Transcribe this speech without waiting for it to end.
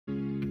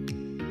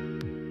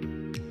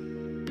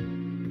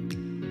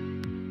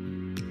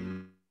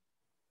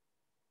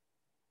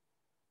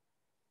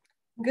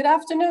Good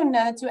afternoon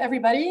to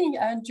everybody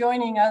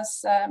joining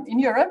us in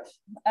Europe,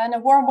 and a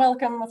warm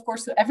welcome, of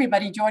course, to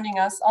everybody joining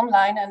us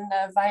online and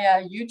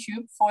via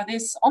YouTube for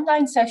this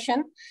online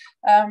session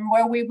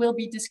where we will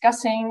be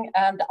discussing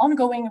the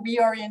ongoing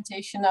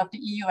reorientation of the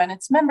EU and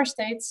its member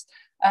states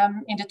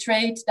in the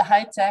trade, the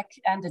high-tech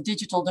and the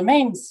digital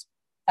domains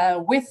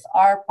with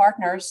our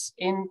partners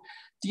in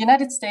the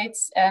United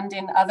States and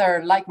in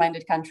other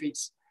like-minded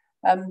countries.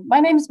 My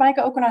name is Maaike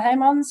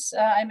Okano-Heijmans.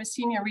 I'm a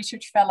senior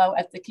research fellow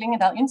at the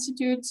Clingendael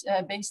Institute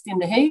based in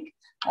The Hague,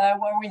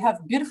 where we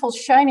have beautiful,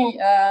 shiny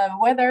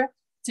weather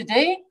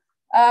today.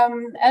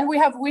 And we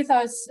have with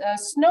us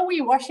snowy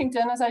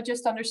Washington, as I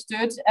just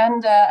understood,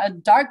 and a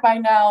dark by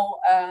now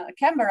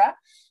Canberra.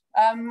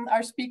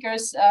 Our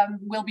speakers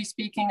will be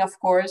speaking, of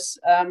course,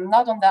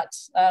 not on that,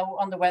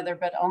 on the weather,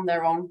 but on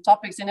their own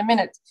topics in a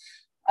minute.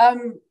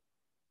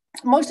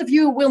 Most of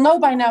you will know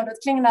by now that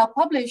Clingendael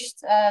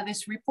published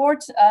this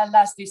report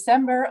last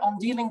December on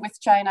dealing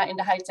with China in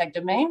the high-tech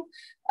domain,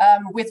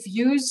 with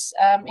views,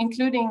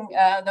 including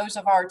those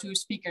of our two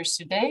speakers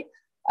today.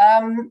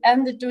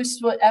 And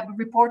this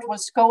report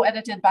was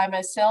co-edited by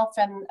myself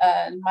and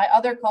my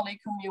other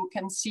colleague, whom you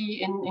can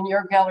see in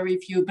your gallery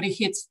view,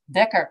 Brigitte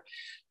Dekker.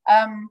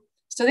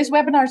 So this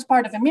webinar is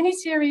part of a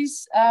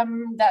mini-series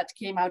that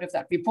came out of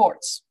that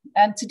report.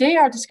 And today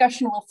our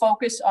discussion will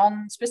focus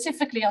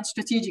specifically on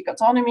strategic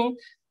autonomy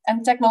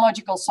and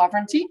technological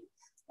sovereignty,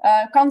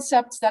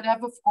 concepts that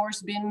have, of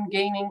course, been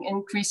gaining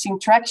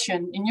increasing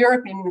traction in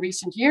Europe in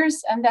recent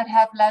years and that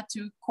have led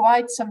to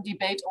quite some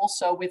debate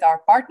also with our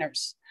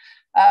partners.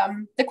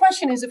 The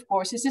question is, of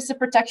course, is this a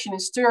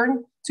protectionist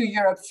turn to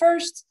Europe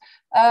first,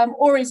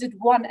 or is it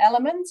one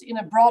element in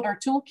a broader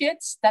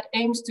toolkit that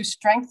aims to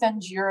strengthen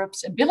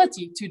Europe's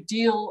ability to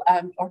deal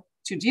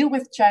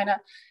with China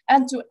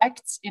and to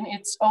act in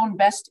its own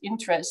best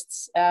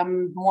interests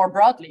more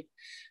broadly?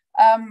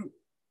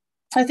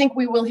 I think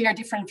we will hear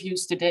different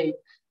views today.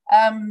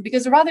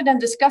 Because rather than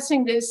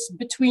discussing this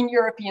between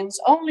Europeans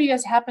only,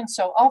 as happens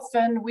so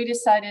often, we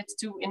decided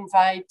to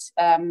invite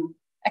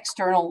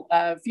external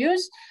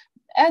views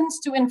and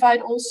to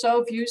invite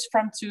also views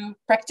from two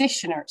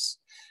practitioners,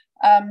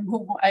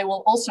 who I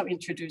will also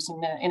introduce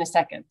in a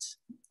second.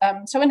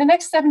 So in the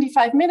next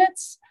 75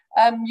 minutes,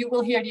 you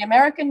will hear the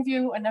American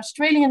view, an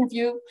Australian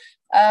view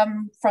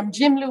from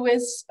Jim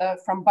Lewis,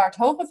 from Bart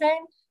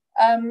Hoogeveen,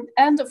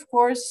 and of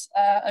course,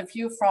 a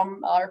view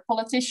from our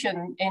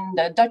politician in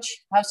the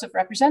Dutch House of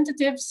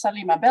Representatives,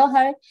 Salima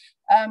Belhaj,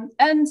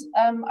 and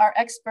our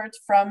expert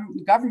from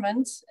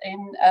government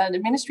in the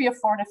Ministry of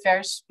Foreign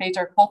Affairs,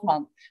 Peter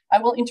Potman. I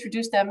will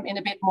introduce them in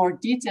a bit more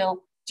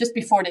detail just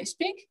before they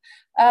speak.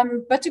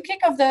 But to kick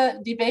off the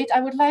debate,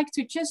 I would like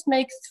to just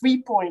make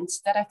 3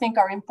 points that I think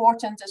are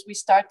important as we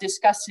start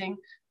discussing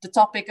the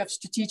topic of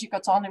strategic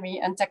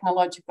autonomy and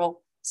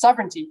technological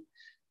sovereignty.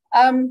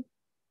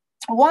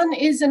 One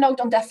is a note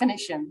on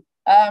definition.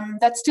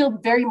 That's still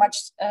very much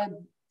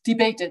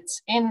debated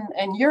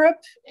in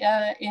Europe,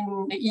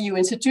 in the EU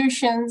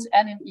institutions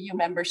and in EU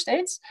member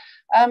states.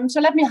 So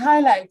let me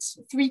highlight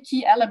 3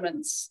 key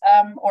elements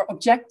or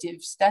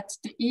objectives that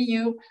the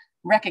EU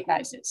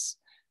recognizes.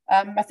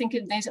 I think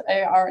these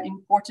are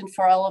important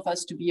for all of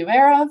us to be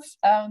aware of.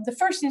 The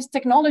first is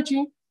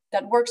technology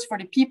that works for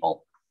the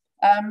people.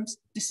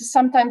 This is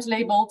sometimes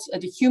labeled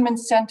the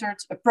human-centered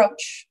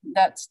approach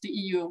that the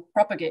EU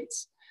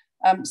propagates.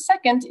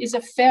 Second is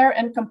a fair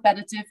and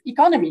competitive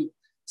economy.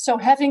 So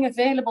having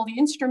available the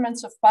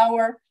instruments of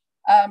power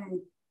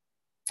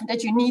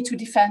that you need to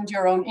defend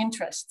your own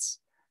interests.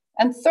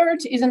 And third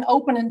is an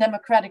open and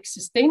democratic,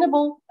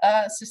 sustainable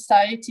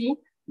society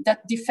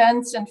that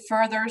defends and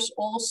furthers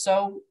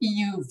also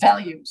EU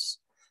values.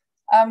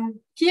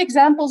 Key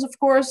examples, of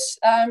course,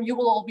 you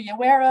will all be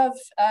aware of,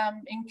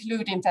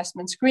 include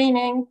investment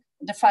screening,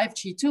 the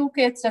 5G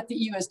toolkit that the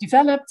EU has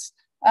developed,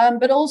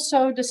 but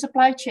also the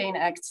Supply Chain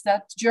Act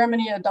that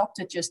Germany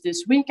adopted just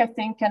this week, I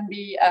think can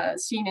be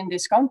seen in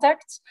this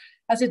context,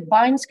 as it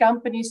binds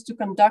companies to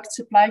conduct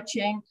supply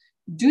chain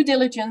due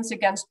diligence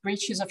against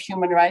breaches of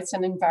human rights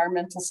and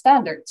environmental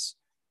standards.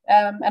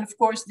 And of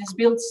course, this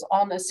builds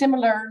on a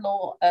similar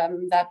law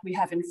that we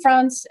have in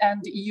France,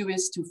 and the EU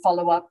is to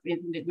follow up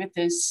with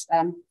this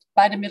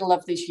by the middle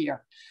of this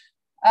year.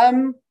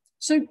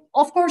 So,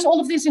 of course, all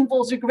of this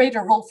involves a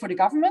greater role for the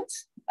government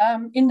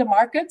in the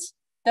market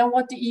than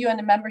what the EU and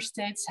the member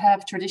states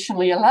have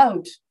traditionally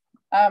allowed,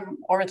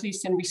 or at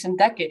least in recent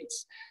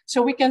decades.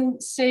 So we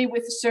can say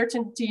with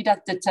certainty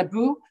that the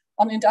taboo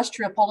on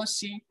industrial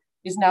policy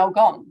is now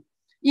gone.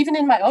 Even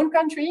in my own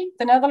country,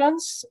 the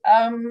Netherlands,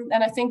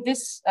 and I think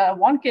this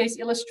one case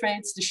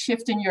illustrates the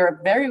shift in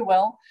Europe very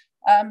well,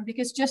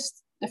 because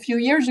just a few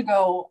years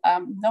ago,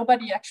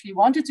 nobody actually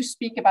wanted to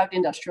speak about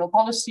industrial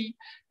policy,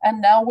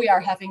 and now we are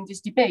having this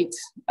debate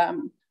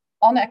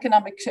on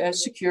economic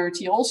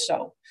security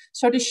also.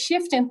 So the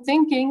shift in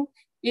thinking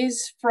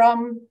is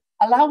from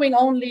allowing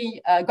only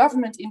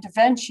government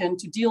intervention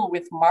to deal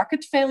with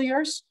market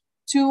failures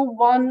to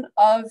one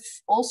of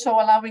also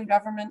allowing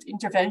government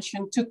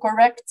intervention to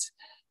correct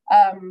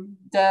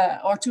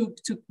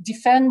to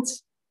defend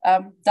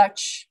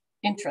Dutch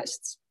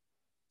interests.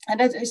 And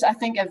that is, I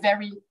think, a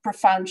very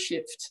profound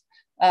shift.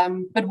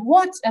 But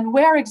what and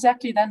where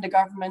exactly then the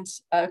government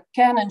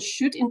can and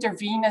should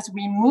intervene as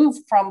we move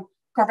from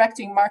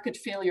correcting market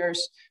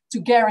failures to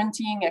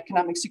guaranteeing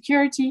economic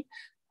security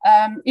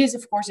is,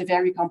 of course, a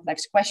very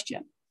complex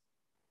question.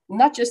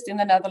 Not just in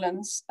the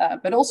Netherlands,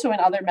 but also in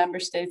other member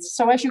states.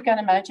 So as you can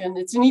imagine,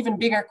 it's an even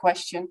bigger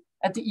question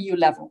at the EU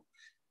level.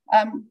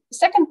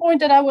 Second point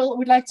that I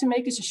would like to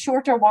make is a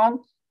shorter one.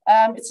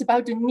 It's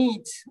about the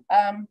need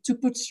to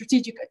put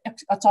strategic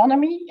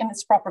autonomy in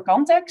its proper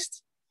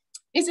context.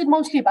 Is it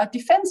mostly about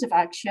defensive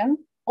action,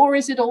 or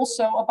is it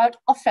also about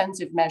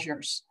offensive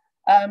measures?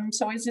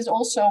 So is it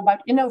also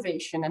about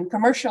innovation and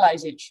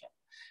commercialization?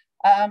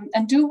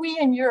 And do we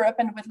in Europe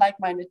and with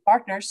like-minded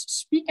partners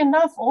speak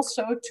enough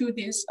also to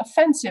this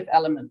offensive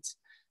element?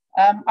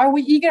 Are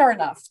we eager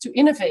enough to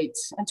innovate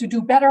and to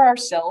do better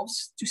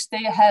ourselves to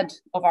stay ahead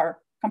of our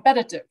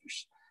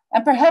competitors?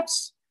 And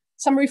perhaps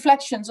some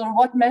reflections on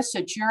what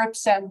message Europe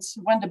sent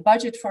when the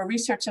budget for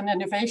research and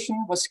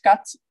innovation was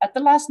cut at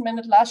the last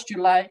minute last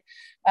July,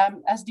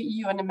 as the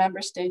EU and the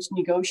member states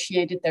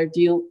negotiated their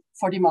deal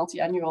for the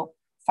multi-annual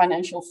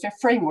financial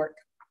framework.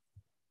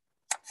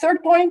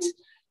 Third point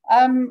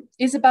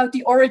is about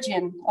the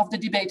origin of the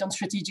debate on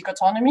strategic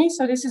autonomy.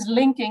 So this is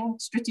linking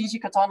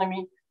strategic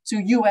autonomy to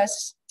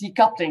US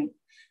decoupling.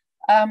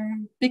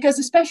 Because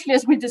especially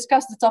as we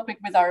discussed the topic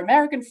with our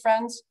American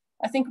friends,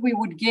 I think we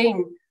would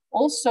gain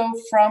also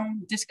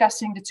from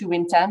discussing the two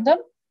in tandem,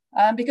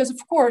 because of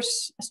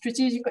course,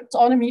 strategic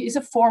autonomy is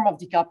a form of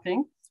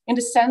decoupling in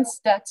the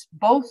sense that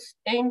both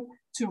aim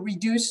to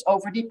reduce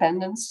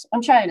overdependence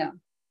on China.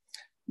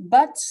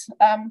 But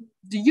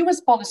the US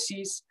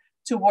policies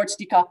towards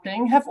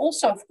decoupling have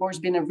also, of course,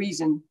 been a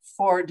reason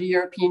for the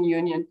European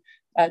Union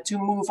to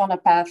move on a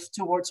path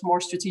towards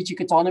more strategic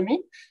autonomy,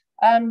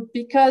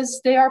 because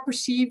they are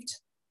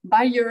perceived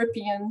by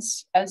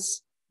Europeans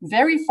as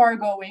very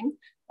far-going,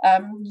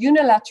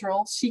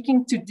 unilateral,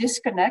 seeking to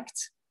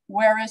disconnect,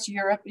 whereas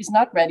Europe is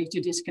not ready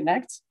to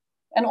disconnect.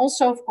 And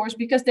also, of course,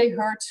 because they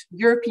hurt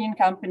European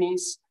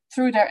companies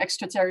through their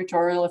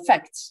extraterritorial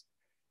effects.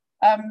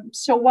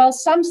 So while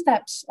some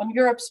steps on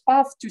Europe's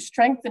path to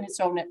strengthen its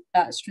own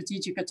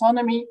strategic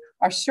autonomy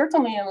are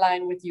certainly in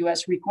line with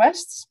US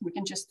requests, we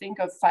can just think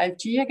of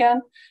 5G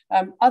again,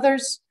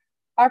 others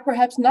are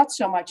perhaps not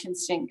so much in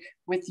sync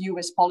with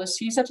US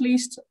policies, at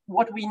least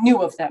what we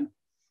knew of them.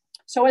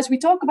 So as we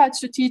talk about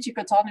strategic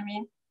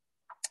autonomy,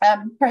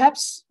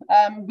 perhaps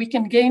we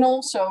can gain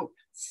also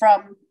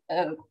from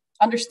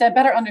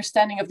better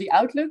understanding of the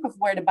outlook of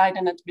where the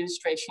Biden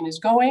administration is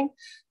going,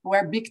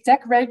 where big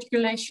tech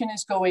regulation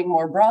is going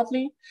more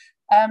broadly,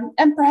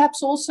 and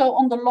perhaps also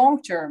on the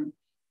long term.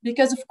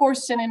 Because of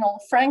course, and in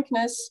all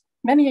frankness,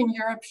 many in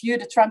Europe view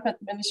the Trump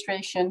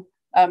administration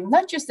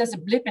not just as a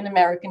blip in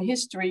American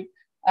history,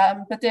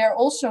 but they are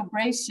also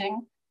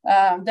bracing.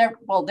 They're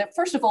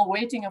first of all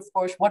waiting, of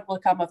course, what will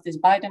come of this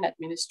Biden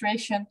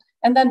administration,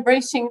 and then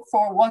bracing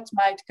for what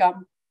might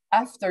come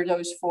after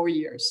those 4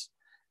 years.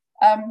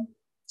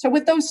 So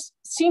with those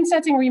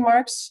scene-setting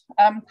remarks,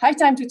 high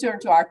time to turn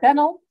to our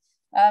panel.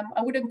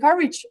 I would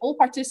encourage all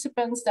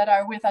participants that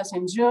are with us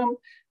in Zoom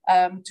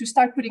to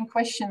start putting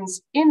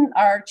questions in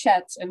our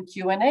chat and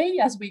Q&A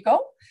as we go.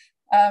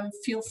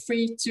 Feel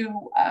free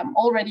to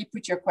already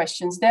put your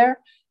questions there.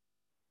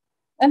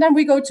 And then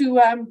we go to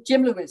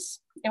Jim Lewis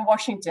in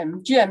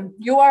Washington. Jim,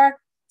 you are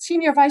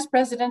Senior Vice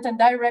President and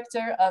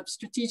Director of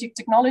Strategic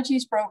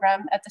Technologies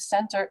Program at the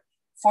Center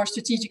for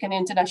Strategic and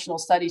International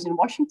Studies in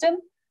Washington.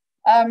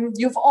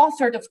 You've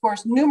authored, of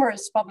course,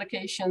 numerous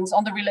publications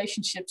on the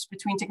relationships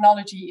between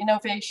technology,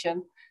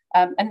 innovation,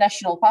 and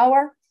national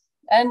power.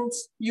 And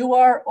you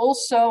are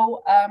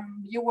also,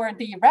 you were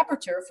the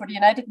rapporteur for the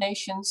United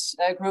Nations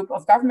group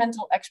of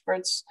governmental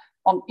experts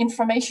on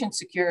information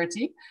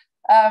security.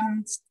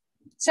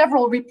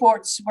 Several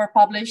reports were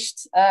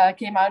published,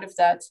 came out of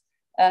that.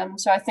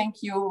 So I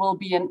think you will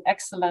be an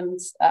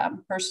excellent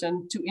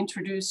person to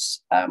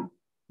introduce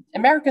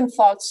American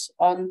thoughts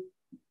on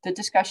the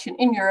discussion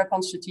in Europe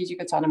on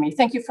strategic autonomy.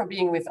 Thank you for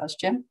being with us,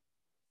 Jim.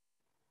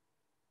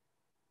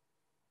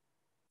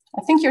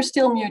 I think you're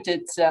still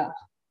muted.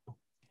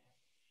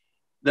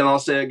 Then I'll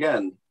say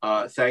again,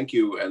 thank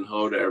you and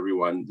hello to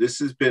everyone. This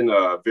has been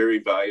a very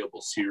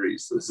valuable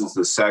series. This is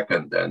the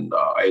second and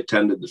I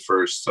attended the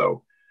first,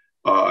 so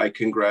I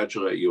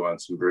congratulate you on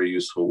some very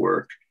useful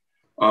work.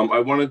 I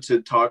wanted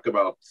to talk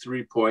about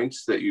 3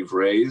 points that you've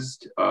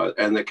raised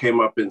and that came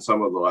up in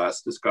some of the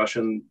last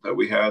discussion that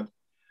we had.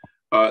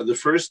 The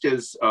first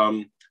is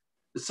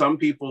some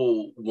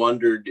people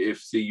wondered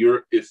if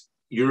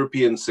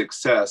European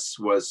success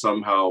was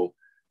somehow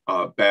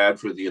bad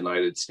for the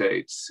United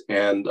States.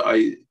 And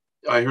I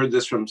heard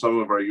this from some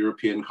of our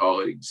European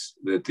colleagues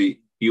that the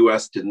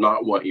US did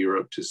not want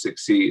Europe to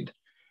succeed.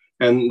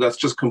 And that's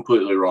just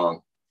completely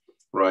wrong,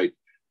 right?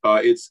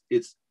 It's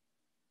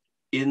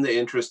in the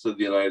interest of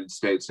the United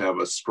States to have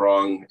a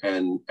strong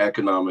and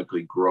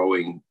economically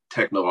growing,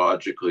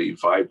 technologically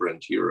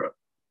vibrant Europe,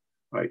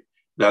 right?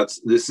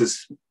 This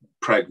is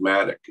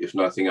pragmatic, if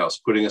nothing else,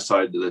 putting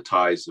aside the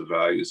ties of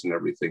values and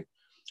everything.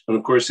 And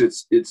of course,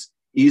 it's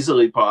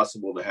easily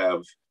possible to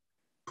have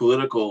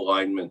political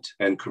alignment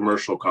and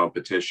commercial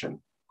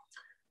competition.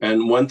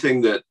 And one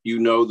thing that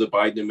the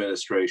Biden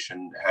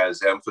administration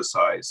has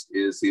emphasized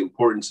is the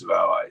importance of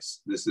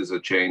allies. This is a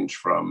change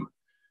from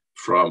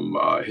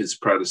his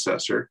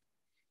predecessor.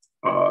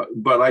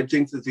 But I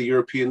think that the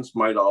Europeans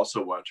might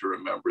also want to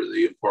remember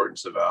the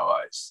importance of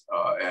allies.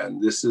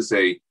 And this is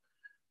a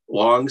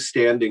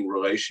long-standing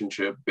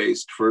relationship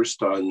based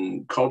first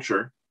on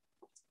culture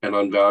and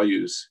on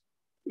values,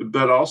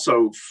 but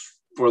also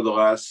for the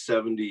last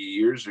 70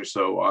 years or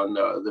so on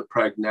the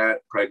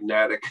pragmatic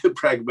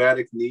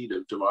need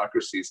of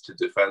democracies to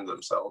defend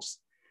themselves.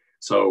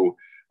 So,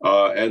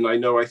 and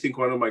I think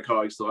one of my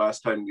colleagues the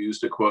last time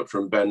used a quote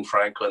from Ben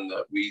Franklin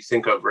that we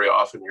think of very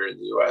often here in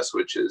the US,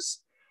 which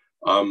is,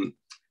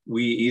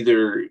 we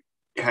either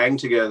hang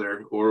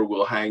together or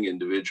we'll hang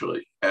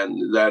individually.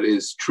 And that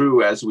is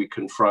true as we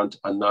confront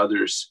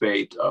another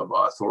spate of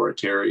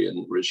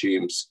authoritarian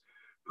regimes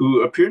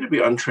who appear to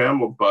be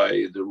untrammeled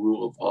by the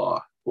rule of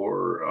law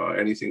or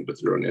anything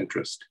but their own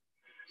interest.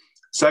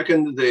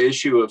 Second, the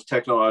issue of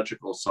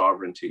technological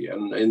sovereignty.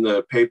 And in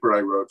the paper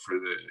I wrote for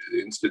the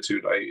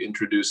Institute, I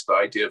introduced the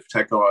idea of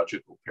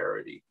technological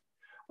parity.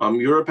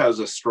 Europe has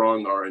a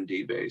strong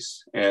R&D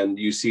base, and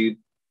you see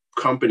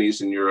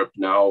companies in Europe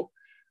now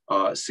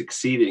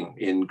succeeding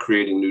in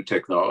creating new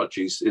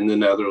technologies in the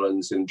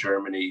Netherlands, in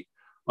Germany.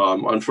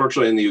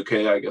 Unfortunately, in the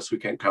UK, I guess we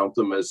can't count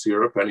them as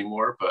Europe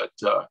anymore, but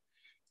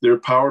they're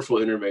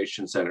powerful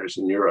innovation centers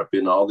in Europe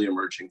in all the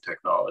emerging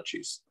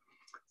technologies.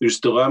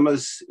 There's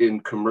dilemmas in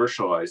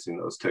commercializing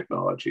those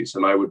technologies,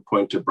 and I would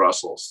point to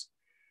Brussels.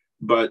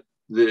 But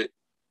the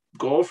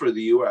goal for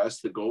the US,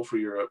 the goal for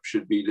Europe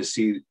should be to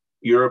see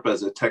Europe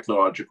as a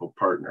technological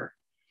partner.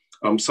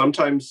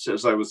 Sometimes,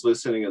 as I was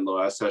listening in the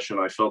last session,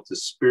 I felt the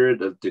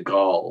spirit of de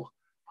Gaulle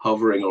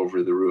hovering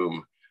over the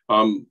room.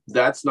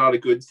 That's not a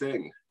good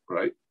thing,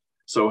 right?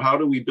 So how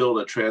do we build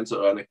a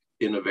transatlantic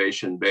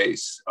innovation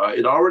base?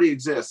 It already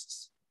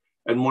exists.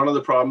 And one of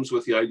the problems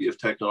with the idea of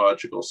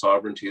technological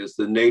sovereignty is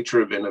the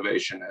nature of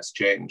innovation has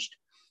changed.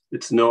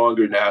 It's no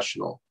longer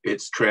national,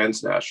 it's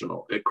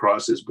transnational, it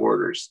crosses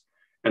borders.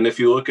 And if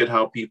you look at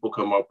how people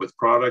come up with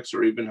products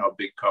or even how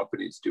big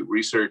companies do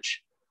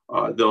research,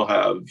 they'll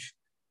have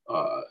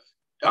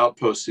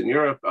outposts in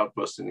Europe,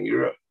 outposts in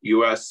the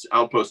US,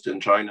 outposts in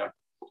China,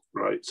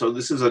 right? So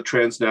this is a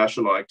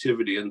transnational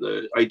activity, and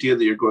the idea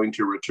that you're going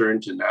to return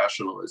to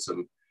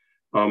nationalism,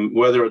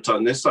 whether it's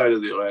on this side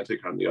of the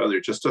Atlantic or on the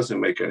other, just doesn't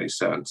make any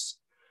sense.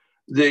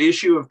 The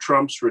issue of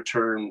Trump's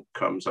return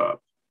comes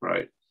up,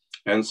 right?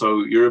 And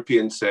so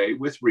Europeans say,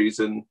 with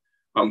reason,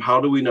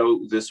 how do we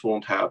know this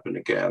won't happen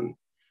again?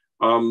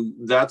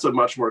 That's a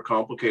much more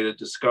complicated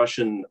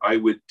discussion. I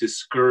would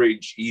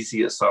discourage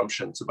easy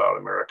assumptions about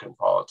American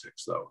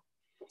politics, though,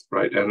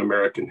 right, and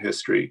American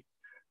history.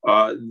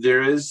 I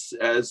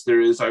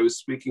was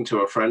speaking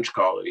to a French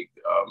colleague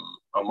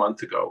a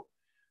month ago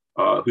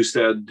who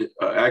said,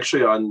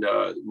 actually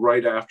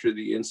right after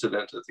the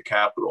incident at the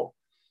Capitol,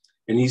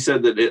 and he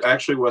said that it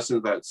actually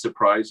wasn't that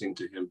surprising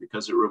to him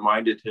because it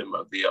reminded him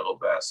of the Yellow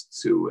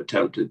Vests who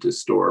attempted to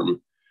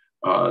storm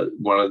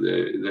one of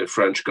the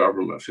French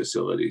government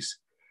facilities.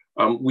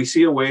 We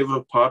see a wave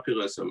of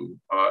populism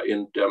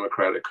in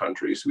democratic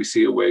countries. We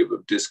see a wave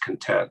of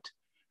discontent.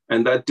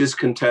 And that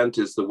discontent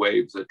is the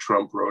wave that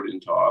Trump rode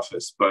into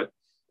office. But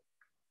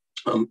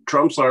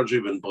Trump's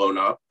largely been blown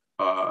up.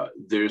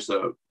 There's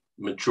a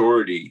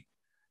majority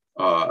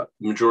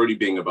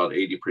being about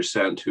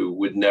 80%, who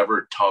would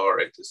never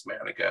tolerate this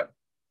man again.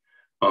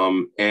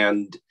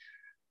 And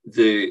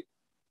the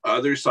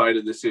other side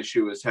of this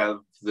issue is, have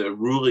the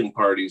ruling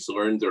parties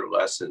learned their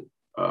lesson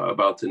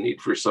about the need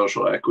for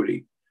social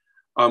equity?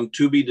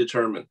 To be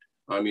determined.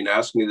 I mean,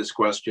 ask me this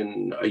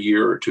question a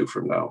year or two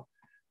from now.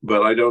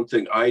 But I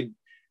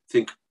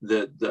think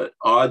that the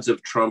odds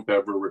of Trump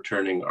ever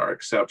returning are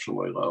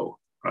exceptionally low,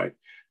 right?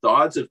 The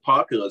odds of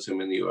populism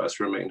in the US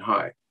remain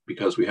high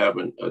because we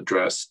haven't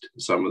addressed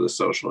some of the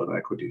social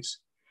inequities.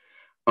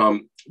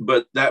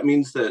 But that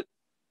means that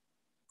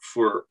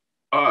for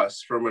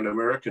us, from an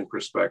American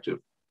perspective,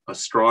 a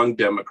strong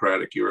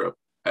democratic Europe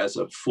as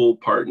a full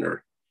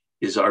partner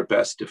is our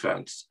best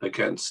defense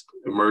against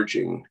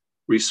emerging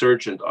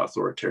resurgent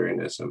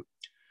authoritarianism.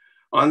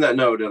 On that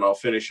note, and I'll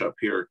finish up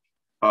here,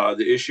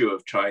 the issue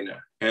of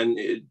China. And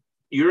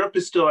Europe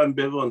is still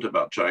ambivalent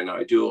about China.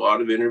 I do a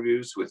lot of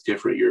interviews with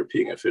different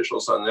European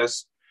officials on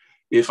this.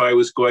 If I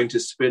was going to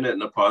spin it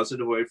in a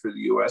positive way for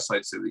the US,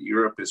 I'd say that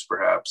Europe is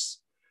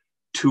perhaps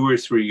 2 or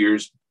 3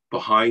 years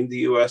behind the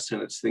US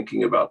in its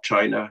thinking about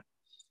China,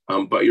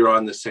 but you're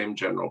on the same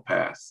general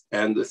path.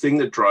 And the thing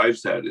that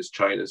drives that is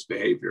China's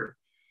behavior.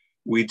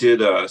 We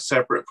did a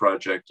separate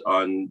project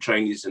on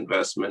Chinese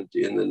investment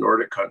in the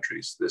Nordic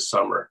countries this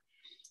summer.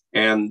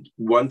 And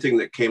one thing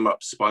that came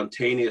up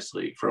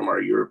spontaneously from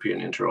our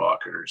European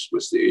interlocutors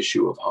was the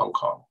issue of Hong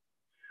Kong,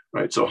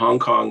 right? So Hong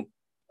Kong,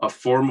 a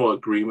formal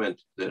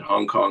agreement that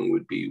Hong Kong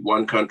would be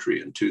one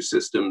country and two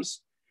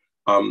systems.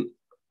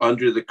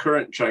 under the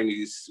current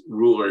Chinese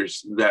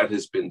rulers, that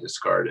has been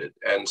discarded.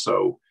 And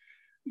so,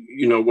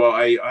 while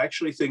I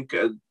actually think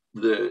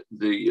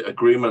the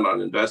agreement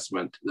on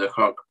investment,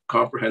 the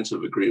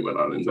comprehensive agreement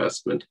on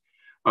investment,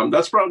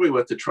 that's probably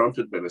what the Trump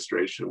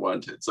administration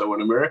wanted. So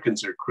when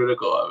Americans are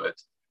critical of it,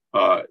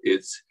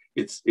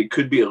 it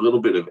could be a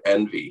little bit of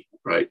envy,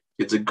 right?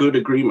 It's a good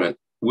agreement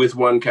with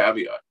one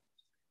caveat,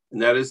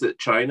 and that is that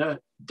China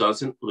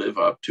doesn't live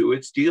up to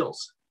its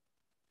deals,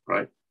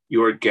 right?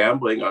 You are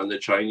gambling on the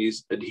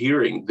Chinese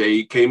adhering.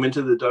 They came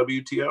into the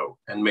WTO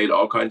and made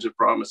all kinds of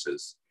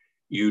promises.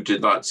 You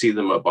did not see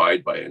them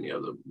abide by any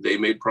of them. They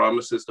made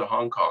promises to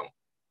Hong Kong.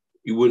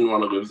 You wouldn't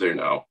want to live there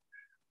now.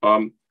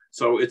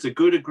 So it's a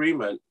good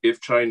agreement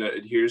if China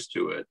adheres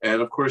to it.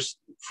 And of course,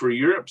 for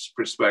Europe's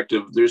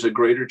perspective, there's a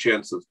greater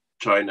chance of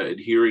China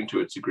adhering to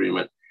its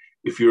agreement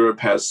if Europe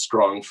has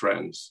strong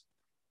friends.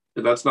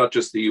 And that's not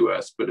just the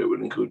US, but it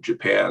would include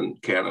Japan,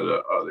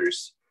 Canada,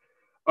 others.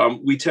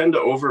 We tend to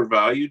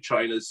overvalue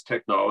China's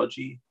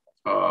technology.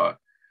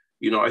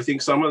 I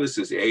think some of this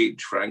is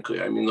age,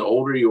 frankly. I mean, the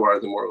older you are,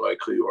 the more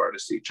likely you are to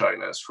see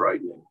China as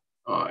frightening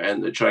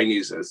and the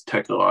Chinese as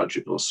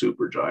technological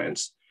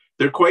supergiants.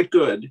 They're quite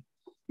good,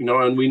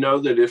 and we know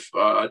that if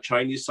a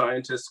Chinese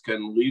scientist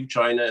can leave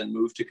China and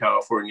move to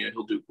California,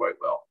 he'll do quite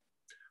well,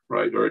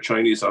 right? Or a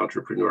Chinese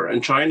entrepreneur.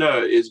 And China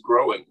is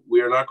growing. We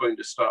are not going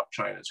to stop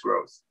China's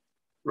growth,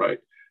 right?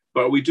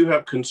 But we do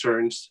have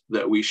concerns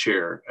that we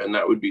share, and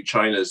that would be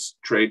China's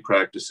trade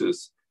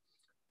practices,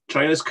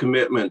 China's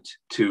commitment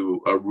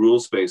to a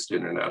rules-based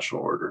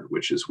international order,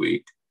 which is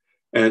weak,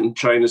 and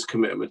China's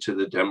commitment to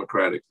the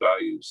democratic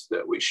values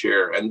that we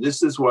share. And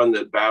this is one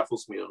that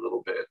baffles me a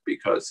little bit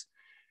because,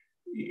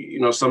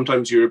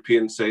 sometimes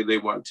Europeans say they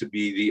want to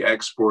be the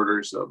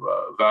exporters of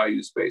a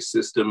values-based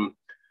system.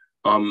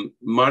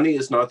 Money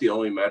is not the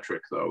only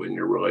metric, though, in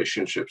your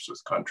relationships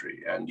with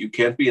country. And you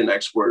can't be an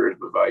exporter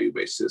of a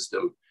value-based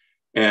system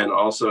and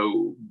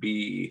also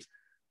be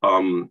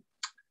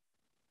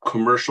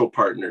commercial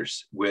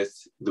partners with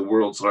the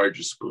world's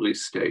largest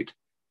police state.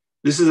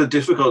 This is a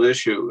difficult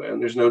issue,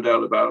 and there's no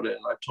doubt about it.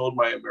 And I've told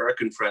my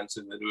American friends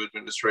in the new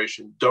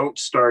administration, don't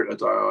start a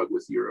dialogue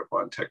with Europe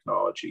on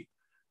technology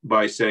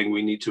by saying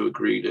we need to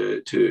agree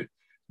to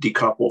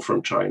decouple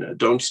from China.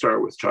 Don't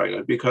start with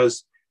China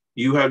because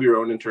you have your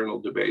own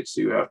internal debates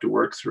that you have to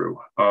work through.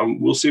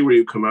 We'll see where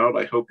you come out.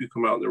 I hope you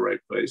come out in the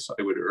right place.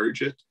 I would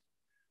urge it.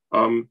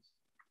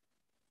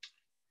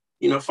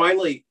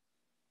 Finally,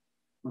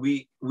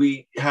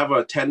 we have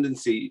a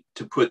tendency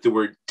to put the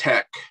word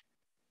tech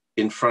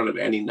in front of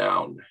any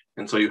noun.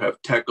 And so you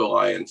have tech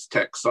alliance,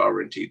 tech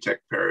sovereignty,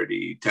 tech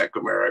parity, tech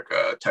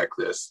America, tech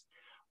this.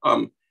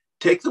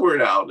 Take the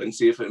word out and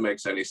see if it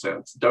makes any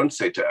sense. Don't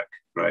say tech,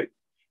 right?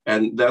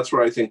 And that's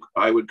where I think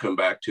I would come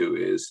back to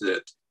is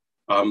that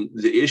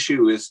the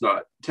issue is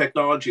not,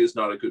 technology is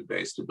not a good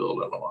base to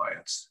build an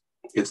alliance.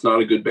 It's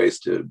not a good base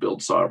to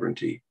build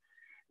sovereignty.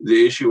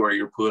 The issue are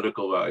your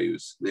political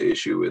values. The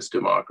issue is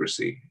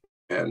democracy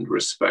and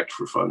respect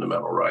for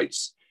fundamental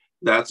rights.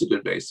 That's a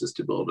good basis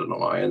to build an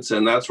alliance.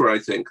 And that's where I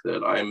think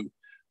that I'm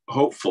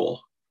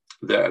hopeful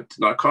that,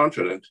 not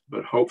confident,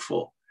 but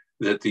hopeful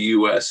that the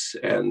US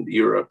and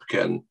Europe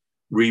can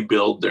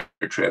rebuild their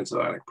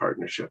transatlantic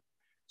partnership.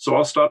 So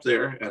I'll stop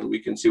there and we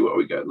can see what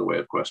we get in the way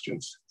of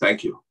questions.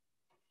 Thank you.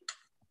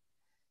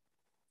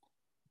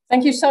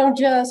 Thank you so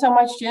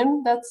much,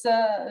 Jim. That's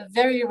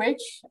very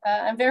rich.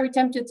 I'm very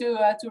tempted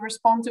to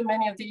respond to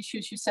many of the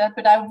issues you said,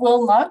 but I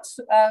will not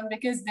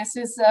because this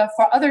is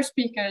for other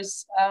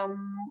speakers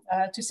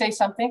to say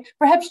something.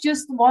 Perhaps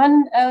just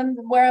one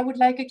where I would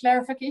like a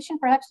clarification,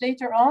 perhaps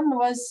later on,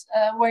 was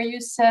where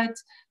you said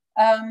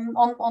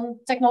on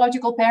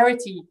technological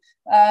parity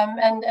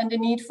and the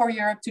need for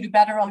Europe to do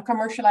better on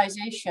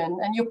commercialization,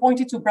 and you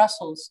pointed to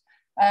Brussels.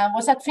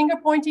 Was that finger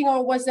pointing,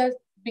 or was that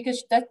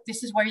because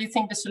this is where you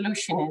think the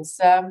solution is?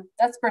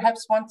 That's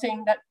perhaps one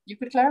thing that you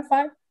could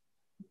clarify.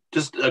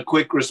 Just a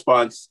quick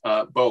response,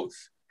 both.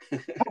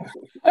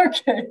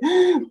 Okay,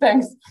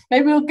 thanks.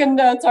 Maybe we can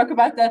talk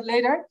about that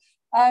later.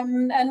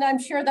 And I'm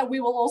sure that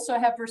we will also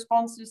have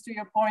responses to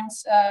your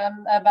points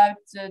about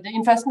the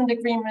investment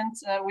agreement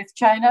with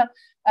China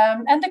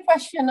and the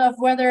question of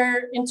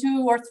whether in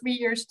 2 or 3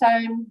 years'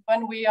 time,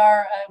 when we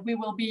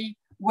will be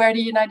where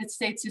the United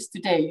States is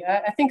today.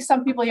 I think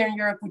some people here in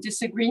Europe would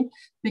disagree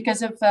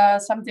because of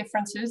some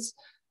differences,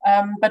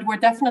 but we're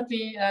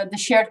definitely the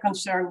shared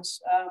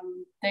concerns.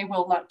 They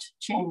will not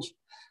change.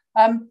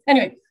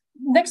 Anyway,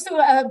 next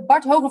to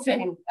Bart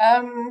Hoogeveen,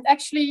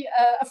 actually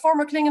a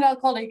former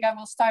Clingendael colleague, I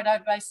will start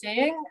out by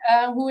saying,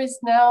 who is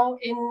now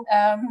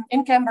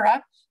in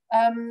Canberra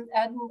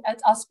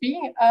at ASPI.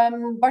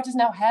 Bart is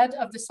now head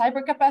of the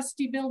cyber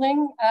capacity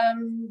building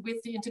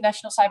with the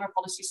International Cyber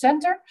Policy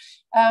Centre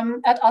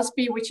at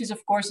ASPI, which is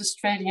of course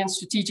Australian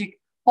Strategic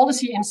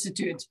Policy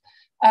Institute.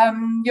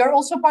 You're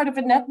also part of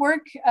a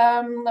network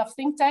of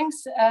think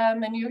tanks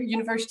and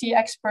university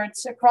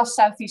experts across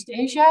Southeast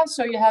Asia.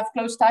 So you have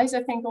close ties,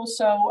 I think,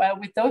 also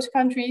with those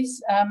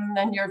countries,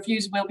 and your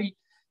views will be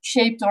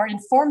shaped or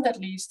informed at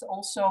least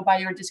also by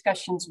your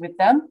discussions with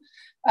them.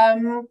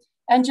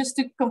 And just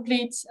to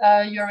complete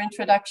your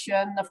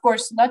introduction, of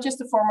course, not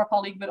just a former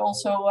colleague, but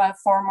also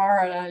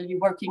you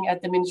working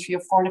at the Ministry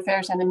of Foreign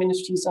Affairs and the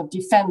Ministries of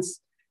Defense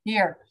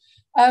here.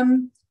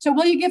 So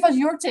will you give us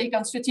your take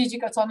on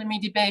strategic autonomy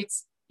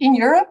debates in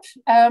Europe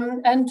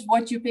and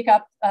what you pick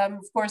up,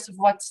 of course, of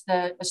what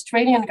the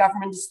Australian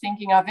government is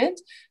thinking of it?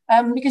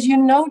 Because you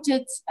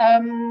noted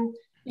in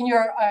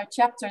your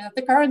chapter that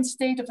the current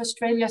state of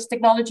Australia's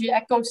technology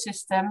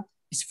ecosystem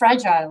is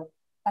fragile.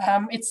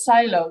 It's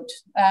siloed,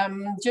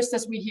 just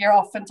as we hear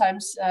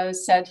oftentimes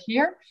said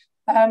here.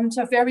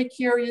 So very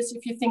curious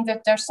if you think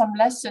that there's some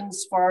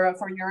lessons for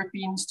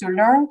Europeans to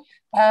learn,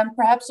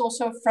 perhaps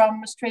also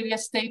from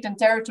Australia's state and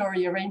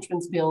territory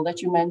arrangements bill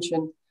that you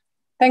mentioned.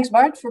 Thanks,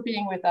 Bart, for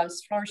being with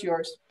us. Floor is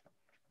yours.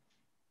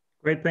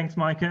 Great, thanks,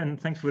 Maaike, and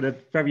thanks for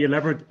that very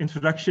elaborate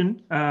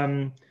introduction.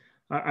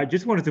 I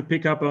just wanted to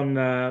pick up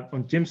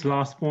on Jim's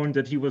last point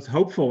that he was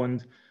hopeful,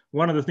 and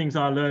one of the things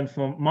I learned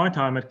from my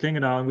time at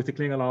Clingendael and with the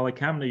Clingendael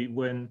Academy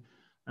when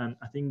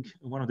I think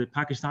one of the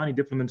Pakistani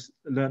diplomats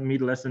learned me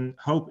the lesson,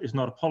 hope is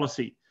not a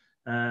policy.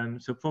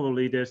 So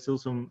probably there's still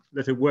some,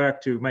 let's say,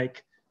 work to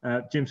make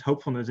Jim's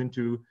hopefulness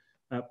into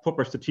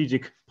proper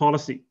strategic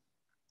policy.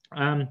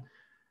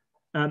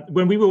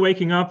 When we were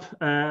waking up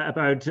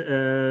about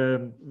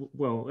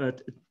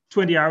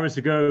 20 hours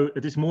ago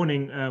this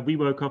morning, we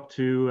woke up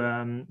to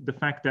the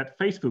fact that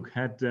Facebook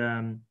had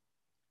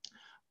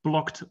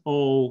blocked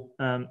all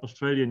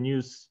Australian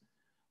news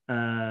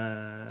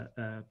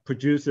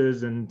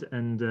producers and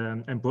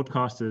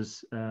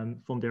broadcasters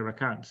from their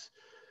accounts,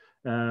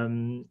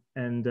 and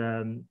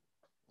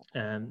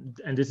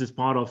this is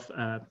part of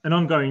an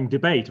ongoing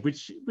debate,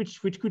 which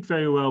could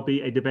very well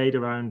be a debate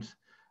around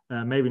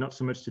maybe not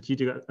so much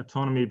strategic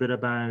autonomy, but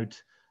about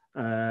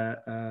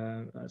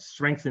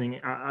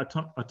strengthening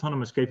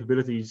autonomous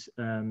capabilities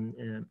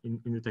in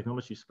the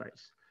technology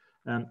space.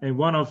 And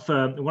one of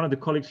the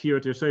colleagues here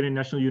at the Australian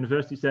National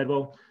University said,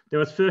 well, there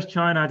was first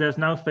China, there's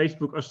now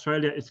Facebook.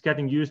 Australia is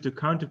getting used to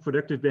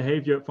counterproductive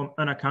behavior from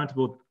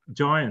unaccountable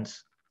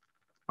giants,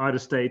 either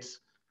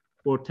states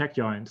or tech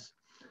giants.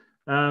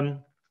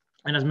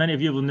 And as many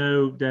of you will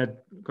know,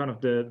 that kind of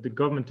the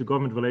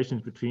government-to-government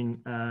relations between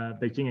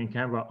Beijing and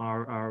Canberra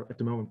are at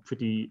the moment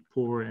pretty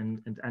poor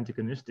and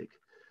antagonistic.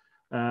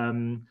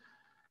 And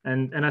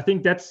I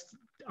think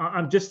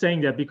I'm just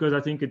saying that because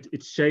I think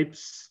it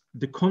shapes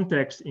the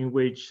context in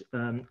which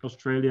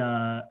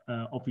Australia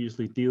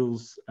obviously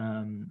deals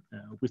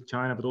with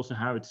China, but also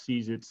how it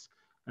sees its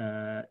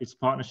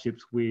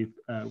partnerships with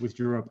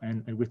Europe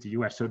and with the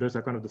US. So those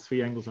are kind of the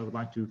three angles I would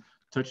like to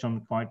touch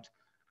on quite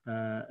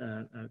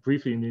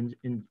briefly in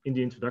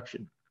the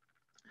introduction.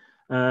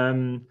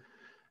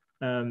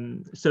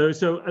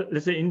 So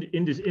let's say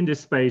in this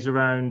space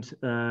around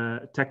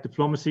tech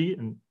diplomacy,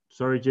 and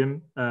sorry,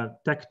 Jim,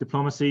 tech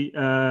diplomacy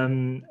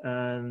by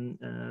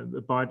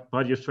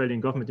the Australian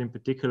government in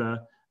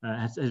particular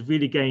has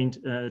really gained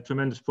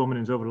tremendous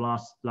prominence over the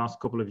last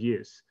couple of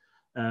years.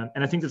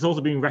 And I think that's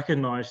also being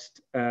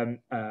recognized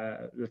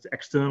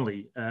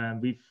externally.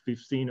 We've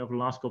seen over the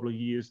last couple of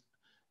years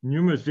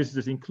numerous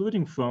visitors,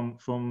 including from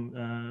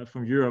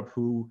Europe,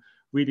 who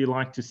really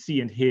like to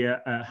see and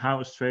hear how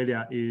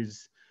Australia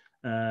is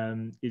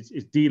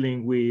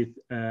dealing with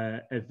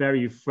a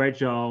very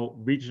fragile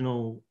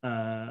regional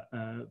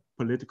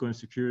political and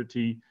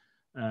security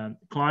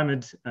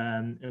climate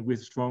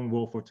with strong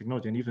role for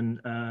technology. And even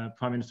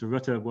Prime Minister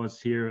Rutte was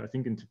here, I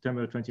think, in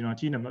September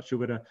 2019. I'm not sure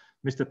whether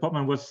Mr.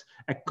 Popman was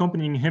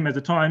accompanying him at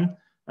the time,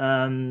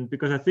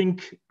 because I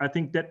think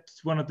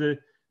that's one of the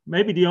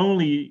maybe the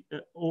only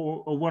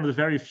or one of the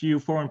very few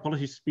foreign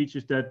policy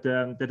speeches that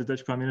the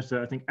Dutch Prime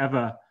Minister, I think,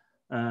 ever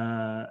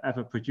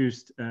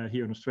produced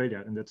here in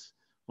Australia. And that's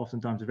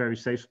oftentimes a very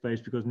safe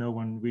place because no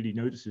one really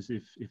notices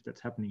if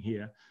that's happening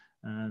here.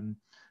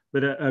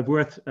 But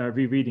worth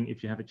rereading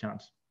if you have a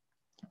chance.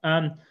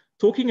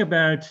 Talking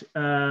about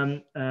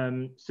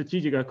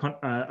strategic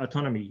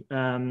autonomy,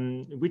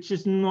 which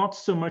is not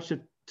so much a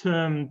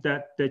term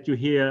that you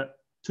hear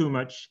too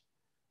much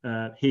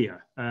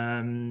here.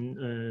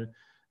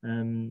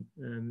 And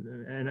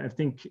I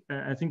think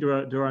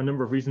there are a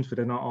number of reasons for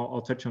that, and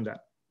I'll touch on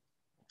that.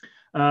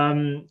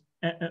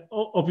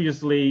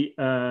 Obviously,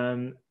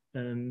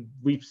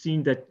 we've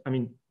seen that. I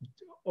mean,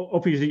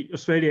 obviously,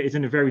 Australia is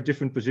in a very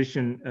different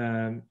position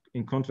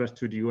in contrast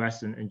to the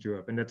US and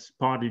Europe, and that's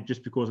partly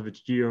just because of its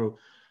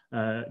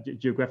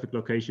geographic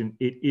location.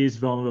 It is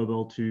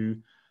vulnerable to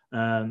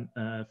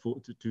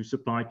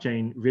supply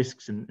chain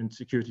risks and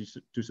security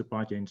to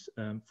supply chains.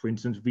 For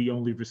instance, we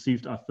only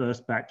received our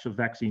first batch of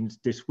vaccines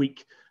this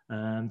week.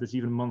 That's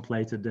even a month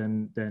later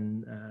than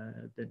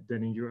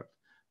in Europe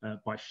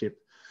by ship.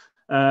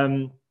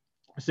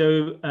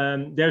 So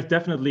there's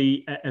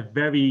definitely a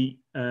very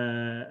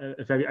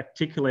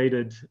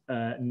articulated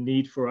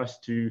need for us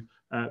to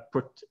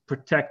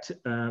protect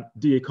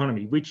the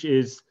economy, which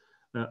is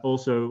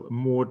also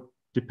more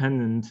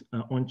dependent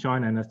on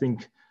China. And I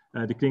think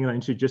the Clingendael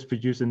Institute just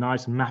produced a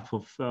nice map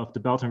of the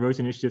Belt and Road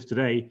initiatives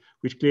today,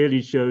 which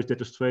clearly shows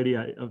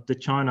that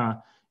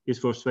China is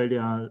for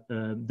Australia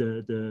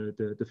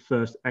the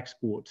first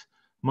export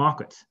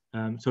market.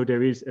 So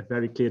there is a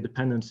very clear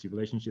dependency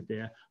relationship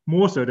there,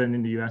 more so than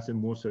in the US and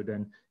more so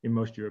than in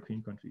most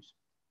European countries.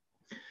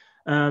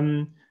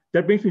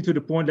 That brings me to the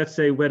point, let's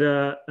say,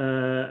 whether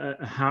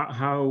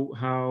how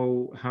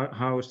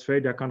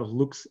Australia kind of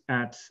looks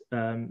at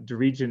the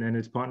region and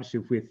its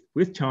partnership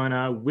with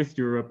China, with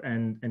Europe,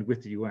 and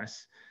with the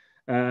US.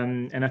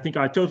 And I think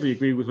I totally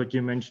agree with what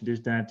you mentioned,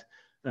 is that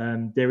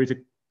there is a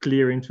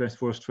clear interest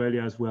for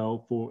Australia as well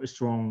for a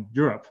strong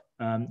Europe.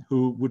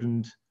 Who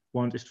wouldn't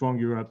want a strong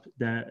Europe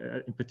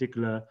that, in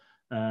particular,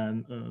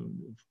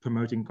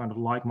 promoting kind of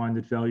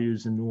like-minded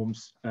values and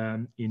norms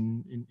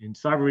in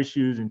cyber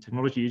issues, in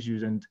technology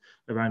issues, and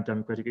around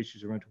democratic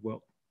issues around the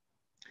world.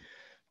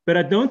 But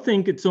I don't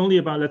think it's only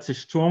about, let's say,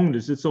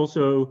 strongness. It's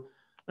also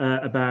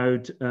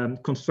about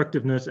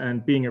constructiveness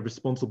and being a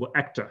responsible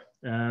actor.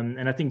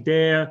 And I think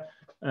there,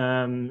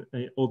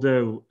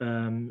 although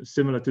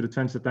similar to the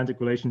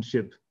transatlantic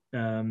relationship,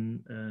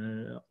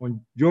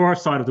 on your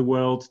side of the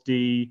world,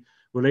 the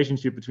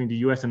relationship between the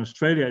US and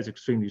Australia is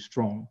extremely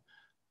strong.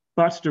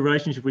 But the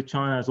relationship with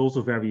China is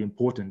also very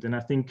important. And I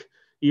think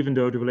even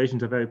though the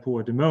relations are very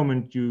poor at the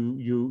moment,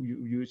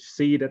 you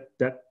see that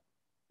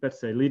let's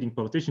say, leading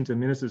politicians and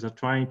ministers are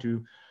trying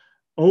to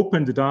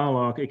open the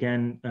dialogue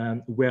again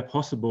where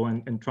possible,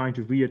 and trying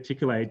to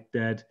re-articulate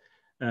that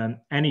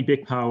any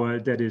big power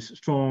that is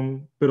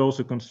strong, but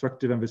also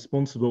constructive and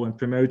responsible and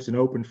promotes an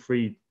open,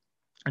 free,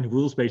 and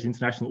rules-based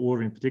international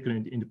order, in particular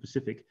in the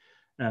Pacific,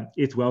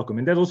 it's welcome.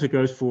 And that also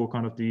goes for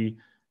kind of the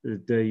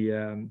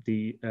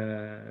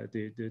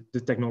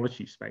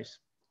technology space.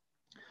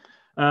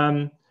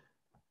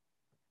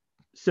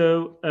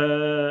 So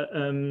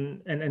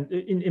in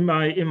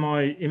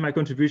my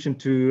contribution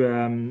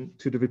to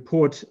the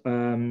report,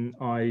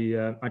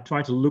 I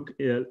try to look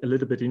a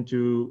little bit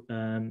into,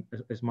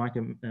 as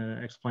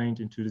Maaike explained,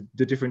 into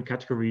the different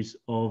categories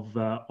of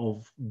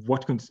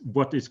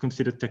what is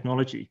considered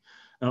technology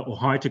or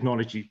high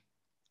technology.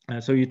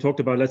 So you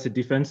talked about, let's say,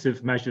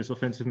 defensive measures,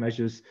 offensive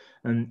measures,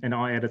 and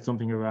I added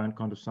something around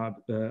kind of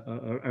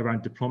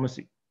around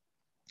diplomacy.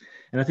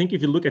 And I think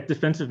if you look at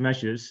defensive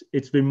measures,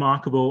 it's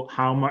remarkable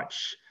how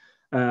much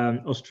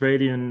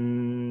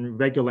Australian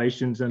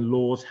regulations and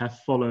laws have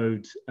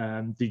followed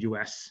the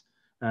US.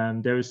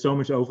 There is so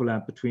much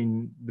overlap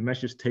between the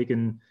measures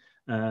taken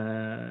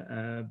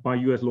by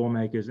US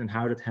lawmakers and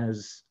how that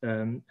has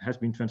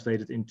been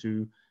translated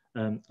into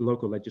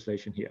local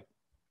legislation here.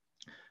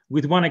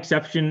 With one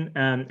exception,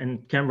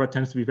 and Canberra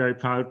tends to be very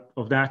proud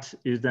of that,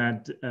 is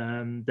that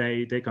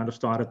they kind of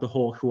started the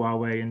whole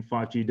Huawei and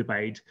 5G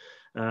debate,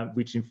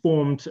 which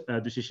informed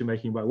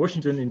decision-making by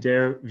Washington, in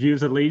their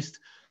views at least,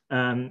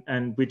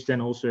 and which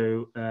then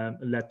also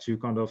led to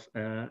kind of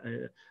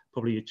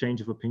probably a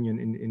change of opinion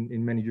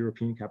in many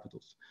European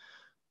capitals.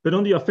 But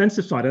on the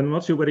offensive side, I'm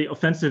not sure whether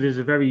offensive is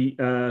a very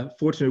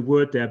fortunate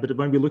word there, but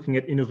when we're looking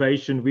at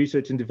innovation,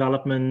 research and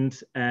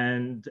development,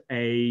 and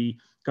a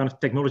kind of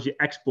technology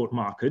export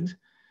market,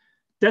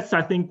 that's,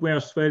 I think, where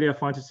Australia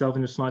finds itself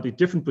in a slightly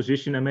different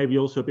position, and maybe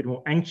also a bit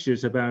more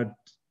anxious about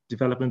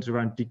developments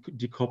around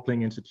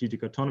decoupling and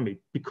strategic autonomy,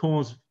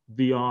 because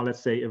we are,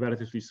 let's say, a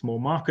relatively small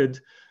market.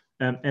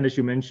 And as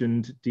you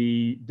mentioned,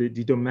 the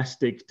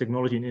domestic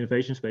technology and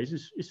innovation space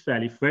is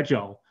fairly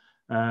fragile.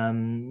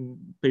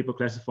 People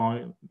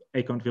classify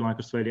a country like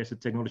Australia as a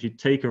technology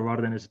taker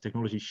rather than as a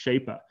technology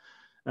shaper.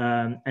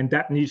 And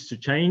that needs to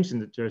change,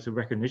 and there's a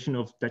recognition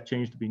of that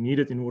change to be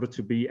needed in order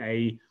to be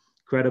a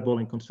credible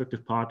and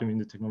constructive partner in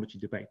the technology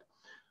debate.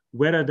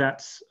 Whether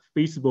that's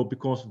feasible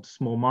because of the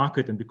small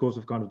market and because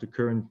of kind of the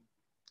current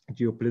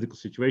geopolitical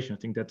situation, I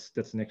think that's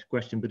the next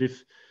question. But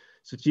if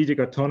strategic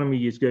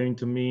autonomy is going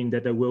to mean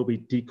that there will be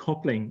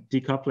decoupling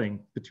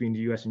between the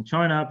US and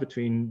China,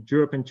 between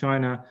Europe and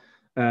China,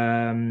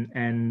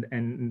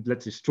 and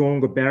let's say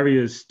stronger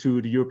barriers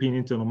to the European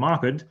internal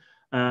market,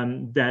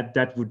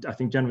 that would, I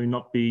think, generally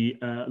not be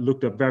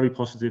looked at very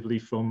positively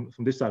from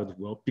this side of the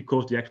world,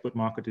 because the export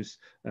market is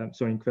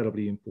so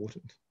incredibly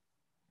important.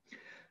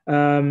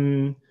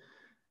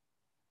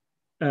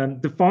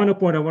 The final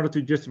point I wanted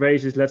to just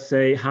raise is, let's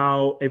say,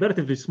 how a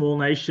relatively small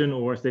nation,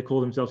 or as they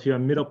call themselves here, a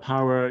middle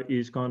power,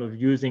 is kind of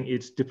using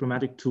its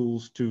diplomatic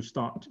tools to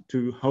start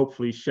to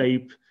hopefully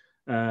shape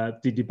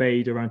the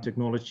debate around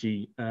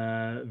technology,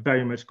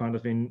 very much kind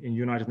of in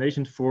United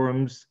Nations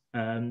forums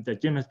that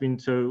Jim has been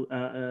so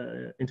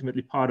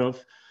intimately part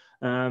of,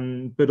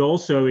 but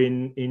also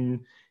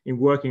in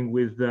working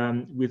with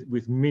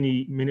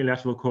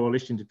minilateral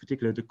coalitions, in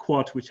particular the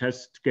Quad, which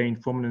has gained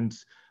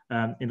prominence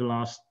in the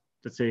last,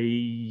 let's say,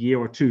 year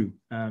or two.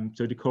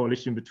 So the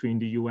coalition between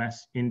the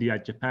US, India,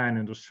 Japan,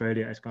 and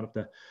Australia as kind of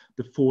the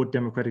four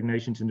democratic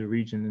nations in the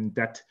region, and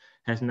that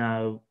has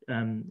now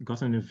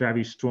gotten a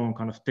very strong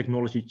kind of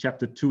technology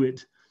chapter to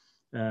it,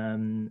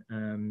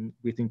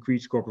 with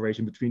increased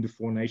cooperation between the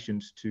four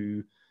nations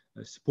to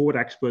support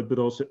export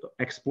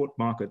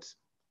markets,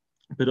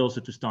 but also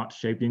to start to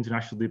shape the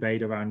international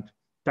debate around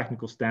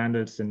technical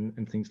standards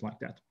and things like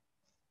that.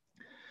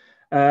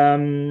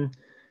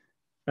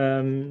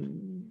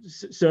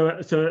 So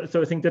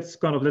I think that's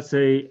kind of, let's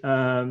say,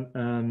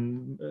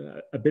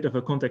 a bit of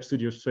a context to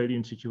the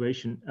Australian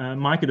situation.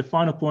 Maaike, the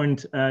final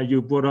point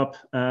you brought up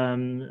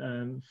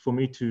for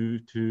me to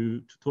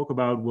talk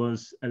about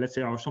was, let's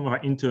say, some of our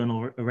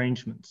internal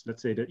arrangements,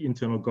 let's say the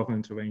internal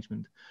governance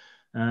arrangement.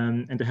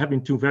 And there have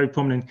been two very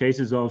prominent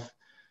cases of,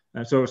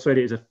 so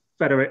Australia is a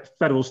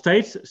federal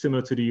state,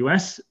 similar to the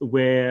US,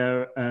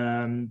 where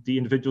the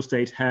individual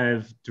states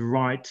have the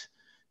right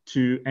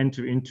to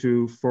enter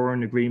into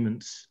foreign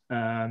agreements,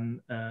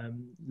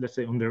 let's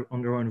say on their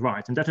own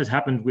right, and that has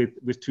happened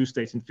with two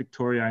states, in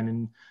Victoria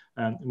and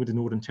with the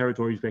Northern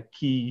Territories, where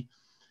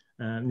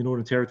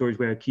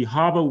a key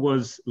harbour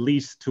was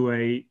leased to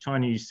a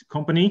Chinese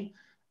company,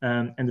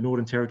 and the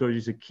Northern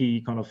Territories is a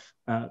key kind of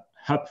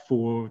hub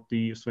for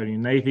the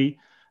Australian Navy,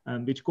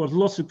 which caused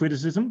lots of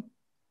criticism.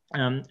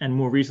 And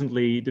more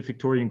recently, the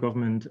Victorian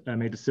government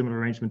made a similar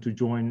arrangement to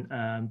join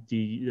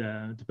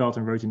the Belt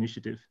and Road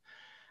Initiative.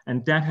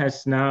 And that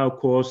has now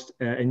caused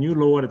a new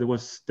law that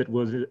was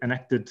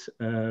enacted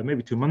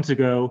maybe 2 months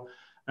ago,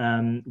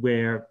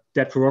 where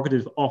that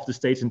prerogative of the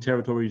states and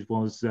territories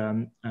was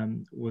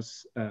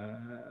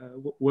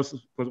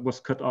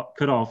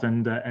cut off,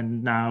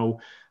 and now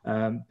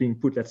being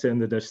put, let's say,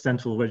 under the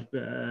central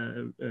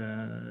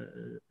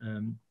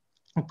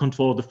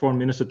control of the foreign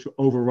minister to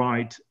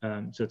override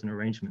certain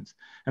arrangements.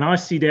 And I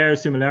see there a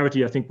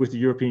similarity, I think, with the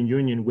European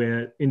Union,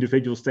 where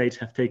individual states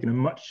have taken a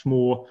much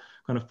more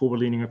kind of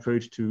forward-leaning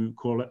approach to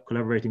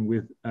collaborating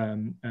with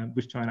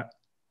China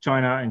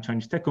and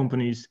Chinese tech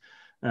companies,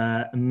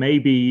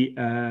 maybe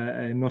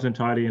not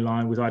entirely in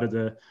line with either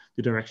the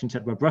direction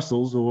set by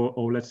Brussels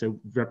or let's say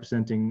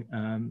representing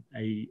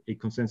a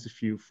consensus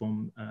view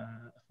from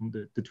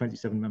the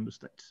 27 member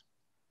states.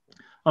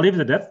 I'll leave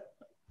it at that.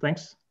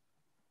 Thanks.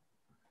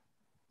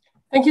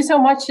 Thank you so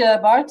much,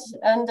 Bart.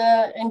 And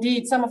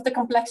indeed, some of the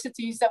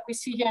complexities that we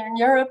see here in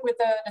Europe with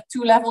the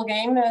two-level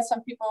game,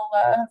 some people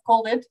have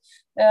called it,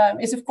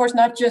 is of course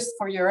not just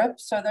for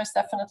Europe. So there's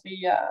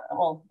definitely,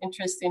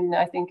 interest in,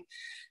 I think,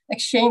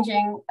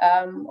 exchanging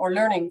or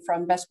learning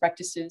from best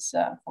practices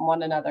from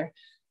one another.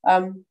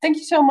 Thank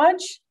you so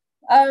much.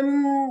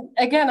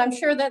 Again, I'm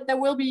sure that there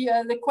will be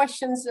the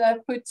questions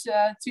put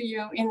to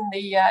you in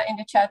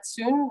the chat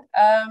soon,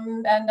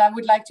 and I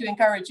would like to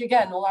encourage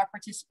again all our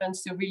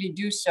participants to really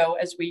do so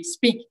as we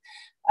speak.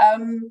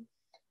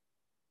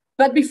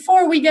 But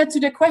before we get to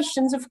the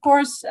questions, of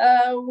course,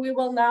 we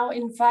will now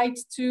invite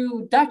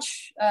two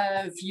Dutch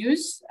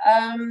views.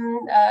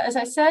 As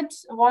I said,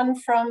 one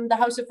from the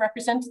House of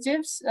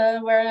Representatives,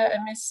 where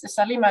Ms.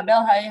 Salima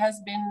Belhaj has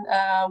been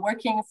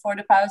working for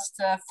the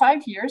past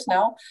 5 years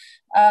now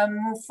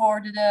for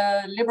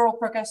the Liberal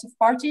Progressive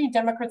Party,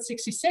 Democrat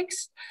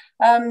 66.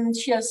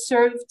 She has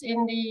served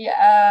in the,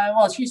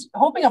 she's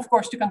hoping, of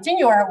course, to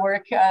continue her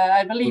work,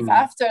 I believe,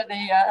 after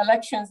the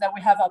elections that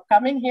we have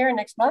upcoming here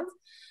next month.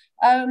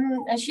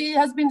 And she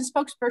has been the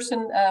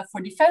spokesperson for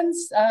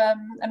defense,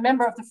 a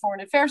member of the Foreign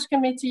Affairs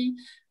Committee,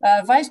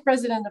 vice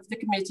president of the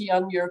Committee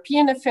on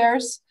European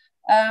Affairs,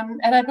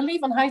 and I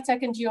believe on high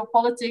tech and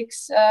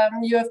geopolitics.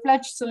 You have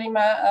pledged,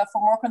 Salima,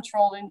 for more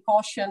control and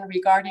caution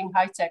regarding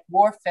high tech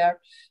warfare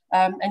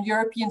and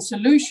European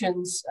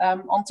solutions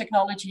on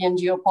technology and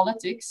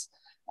geopolitics.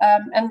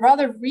 And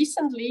rather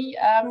recently,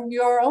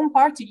 your own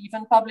party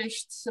even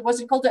published,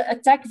 was it called a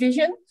Tech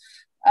Vision?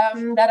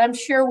 That I'm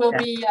sure will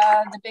be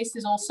the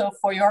basis also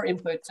for your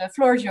input.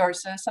 Floor is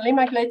yours.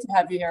 Salima, glad to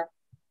have you here.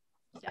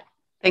 Yeah.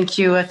 Thank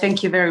you.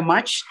 Thank you very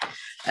much.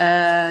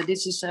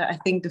 This is, I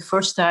think, the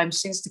first time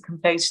since the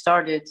campaign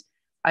started,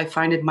 I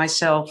find it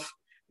myself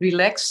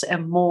relaxed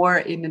and more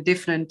in a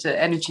different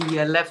energy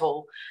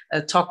level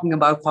talking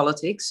about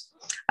politics.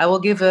 I will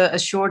give a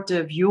short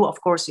view. Of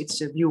course,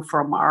 it's a view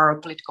from our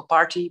political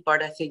party,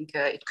 but I think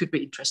it could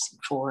be interesting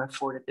for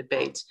the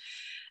debate.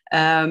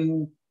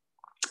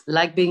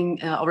 Like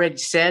being already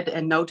said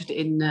and noted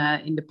in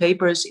the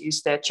papers,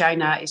 is that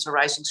China is a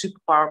rising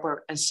superpower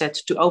and set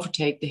to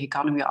overtake the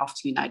economy of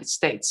the United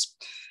States.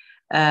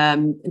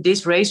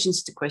 This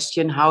raises the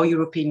question how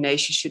European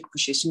nations should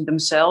position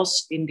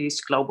themselves in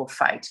this global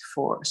fight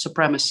for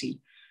supremacy.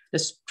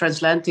 This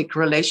transatlantic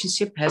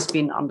relationship has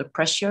been under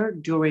pressure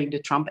during the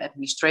Trump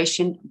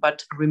administration,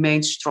 but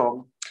remains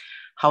strong.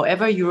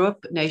 However,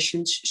 Europe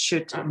nations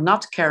should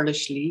not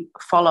carelessly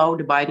follow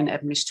the Biden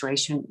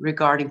administration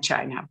regarding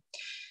China.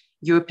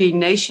 European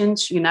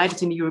nations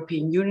united in the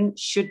European Union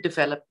should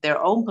develop their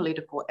own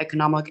political,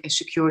 economic, and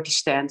security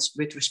stance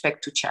with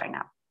respect to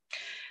China.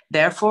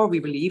 Therefore, we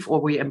believe, or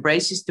we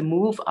embrace, the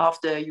move of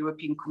the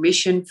European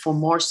Commission for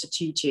more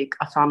strategic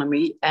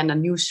autonomy and a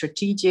new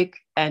strategic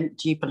and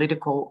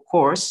geopolitical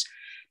course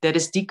that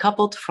is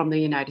decoupled from the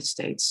United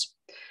States.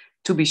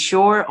 To be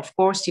sure, of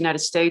course, the United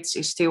States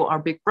is still our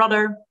big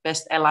brother,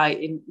 best ally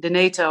in the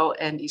NATO,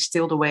 and is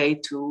still the way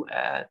to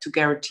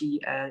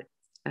guarantee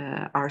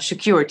our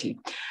security.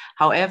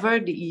 However,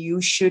 the EU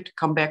should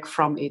come back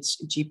from its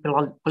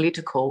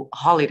geopolitical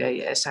holiday,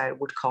 as I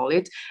would call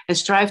it, and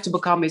strive to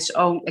become its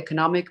own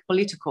economic,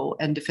 political,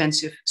 and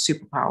defensive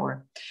superpower.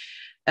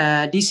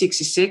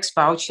 D66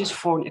 vouches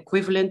for an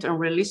equivalent and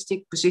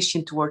realistic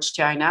position towards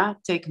China,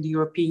 taking the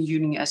European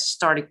Union as a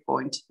starting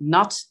point,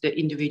 not the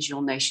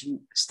individual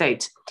nation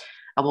state.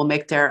 I will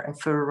make there a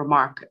further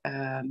remark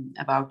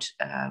about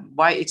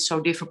why it's so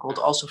difficult,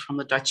 also from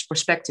the Dutch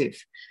perspective.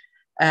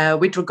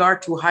 With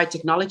regard to high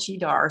technology,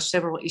 there are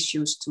several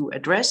issues to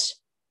address,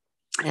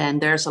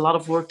 and there's a lot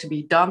of work to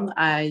be done.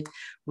 I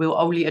will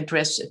only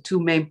address two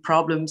main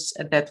problems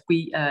that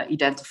we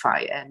identify,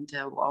 and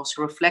we'll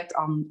also reflect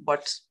on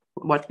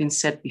what's been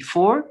said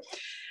before.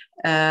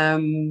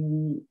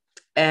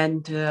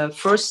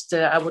 First,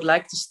 I would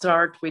like to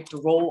start with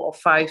the role of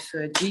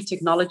 5G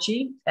technology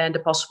and the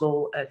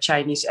possible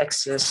Chinese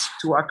access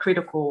to our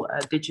critical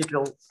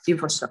digital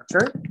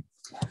infrastructure.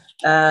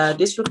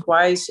 This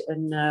requires a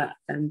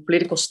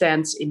political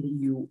stance in the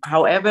EU.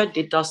 However,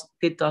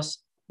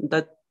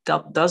 that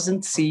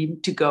doesn't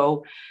seem to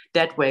go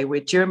that way,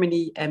 with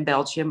Germany and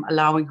Belgium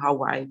allowing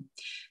Huawei.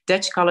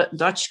 Dutch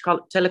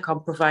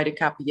telecom provider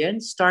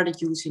KPN started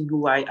using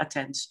Huawei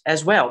antennas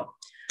as well.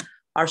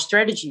 Our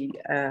strategy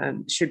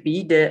should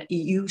be the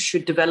EU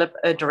should develop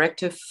a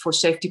directive for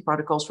safety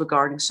protocols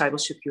regarding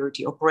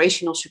cybersecurity,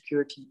 operational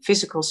security,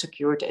 physical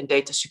security, and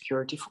data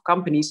security for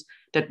companies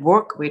that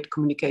work with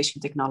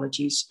communication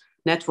technologies,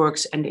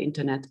 networks, and the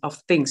Internet of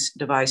Things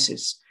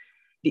devices.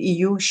 The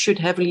EU should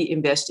heavily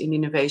invest in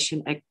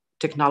innovation and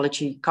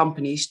technology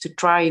companies to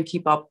try and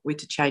keep up with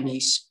the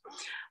Chinese.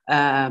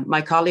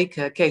 My colleague,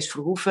 Kees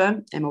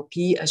Verhoeven, MOP,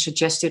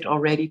 suggested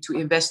already to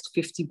invest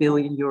 50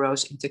 billion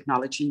euros in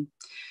technology.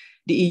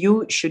 The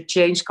EU should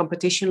change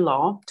competition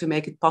law to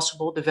make it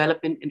possible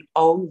developing an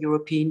own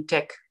European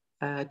tech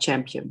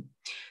champion.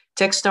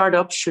 Tech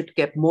startups should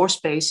get more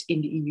space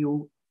in the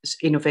EU's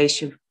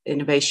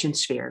innovation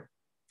sphere.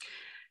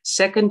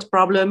 Second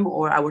problem,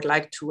 or I would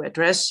like to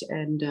address,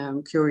 and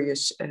I'm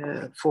curious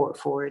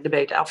for a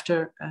debate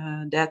after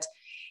that,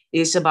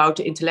 is about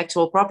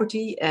intellectual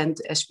property and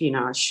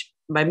espionage.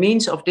 By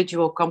means of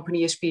digital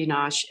company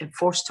espionage and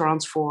forced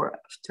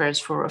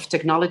transfer of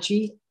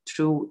technology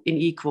through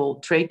unequal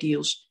trade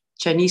deals,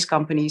 Chinese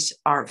companies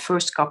are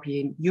first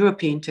copying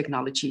European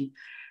technology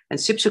and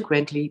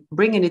subsequently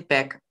bringing it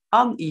back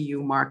on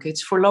EU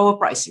markets for lower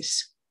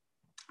prices.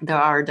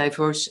 There are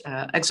diverse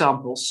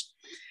examples.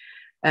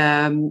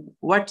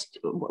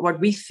 What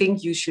we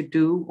think you should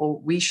do, or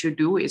we should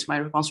do, is my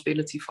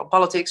responsibility for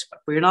politics, but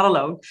we're not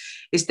alone,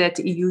 is that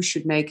the EU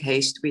should make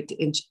haste with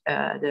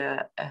the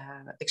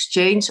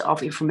exchange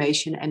of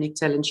information and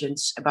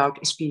intelligence about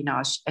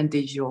espionage and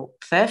digital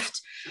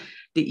theft.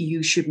 The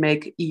EU should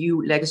make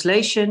EU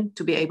legislation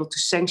to be able to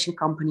sanction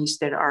companies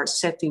that are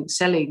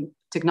selling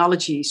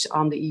technologies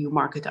on the EU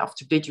market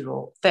after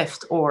digital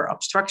theft or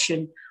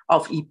obstruction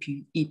of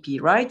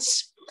EP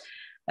rights.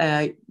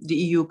 The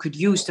EU could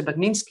use the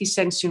Magnitsky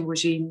sanction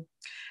regime.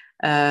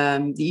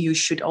 The EU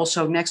should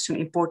also, next to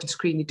an important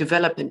screening,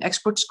 develop an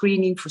export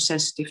screening for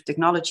sensitive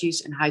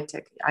technologies and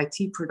high-tech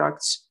IT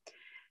products.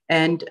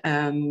 And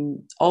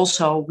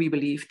also, we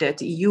believe that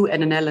the EU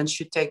and the Netherlands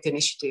should take the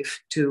initiative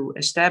to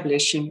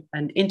establishing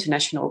an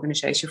international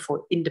organization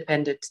for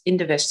independent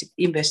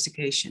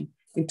investigation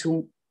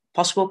into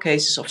possible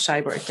cases of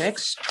cyber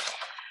attacks.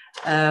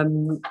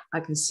 I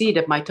can see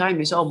that my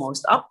time is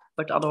almost up,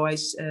 but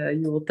otherwise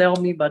you will tell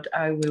me, but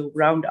I will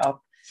round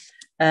up.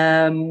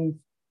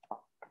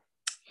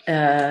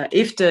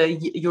 If the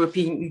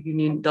European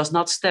Union does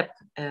not step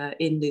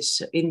in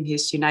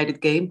his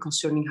united game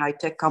concerning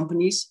high-tech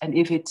companies, and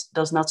if it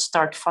does not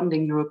start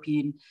funding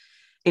European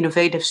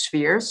innovative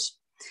spheres,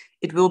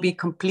 it will be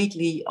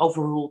completely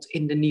overruled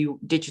in the new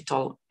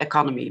digital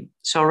economy.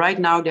 So right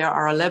now there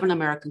are 11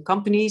 American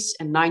companies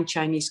and 9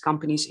 Chinese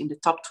companies in the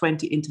top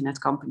 20 internet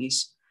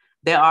companies.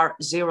 There are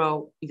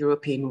 0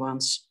 European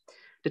ones.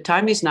 The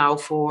time is now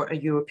for a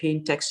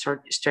European tech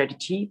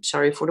strategy.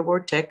 Sorry for the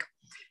word tech.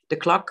 The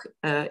clock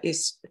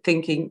is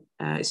ticking.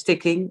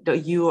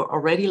 The EU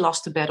already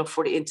lost the battle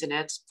for the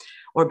internet,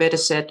 or better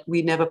said,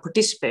 we never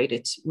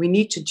participated. We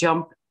need to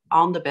jump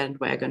on the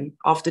bandwagon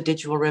of the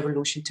digital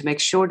revolution to make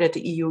sure that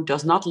the EU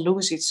does not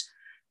lose its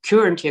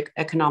current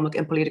economic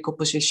and political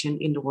position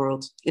in the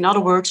world. In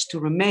other words, to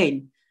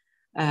remain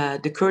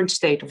the current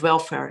state of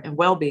welfare and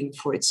well-being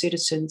for its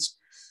citizens,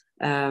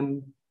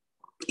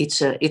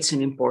 it's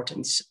an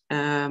importance.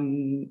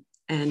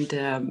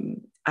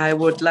 I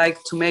would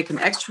like to make an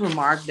extra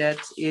remark that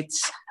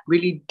it's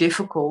really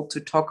difficult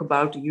to talk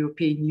about the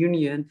European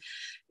Union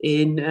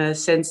in a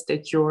sense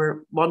that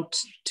you want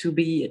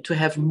to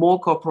have more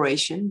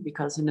cooperation,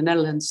 because in the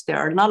Netherlands there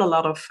are not a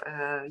lot of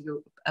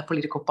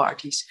political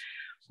parties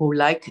who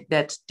like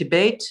that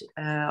debate.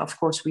 Of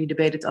course, we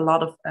debated a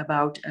lot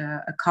about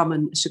a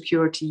common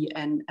security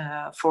and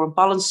foreign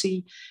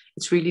policy.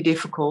 It's really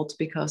difficult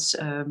because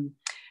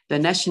the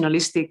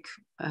nationalistic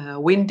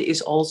wind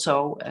is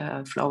also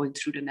flowing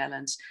through the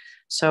Netherlands.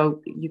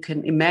 So you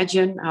can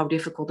imagine how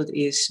difficult it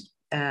is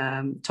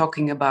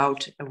talking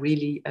about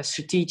a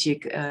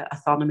strategic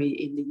autonomy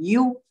in the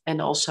EU,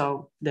 and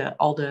also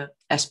all the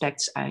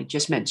aspects I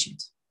just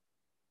mentioned.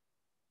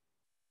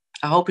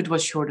 I hope it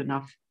was short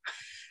enough.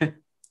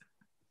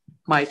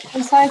 Maaike.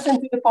 Concise and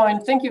to the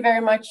point. Thank you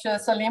very much,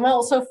 Salima,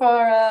 also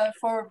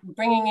for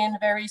bringing in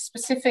very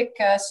specific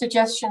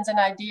suggestions and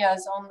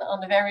ideas on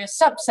the various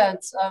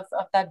subsets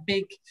of that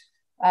big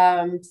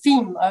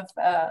theme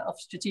of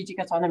strategic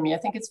autonomy. I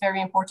think it's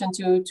very important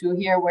to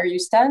hear where you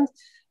stand.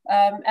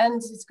 And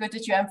it's good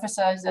that you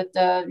emphasize that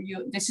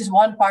this is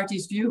one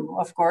party's view,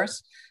 of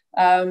course,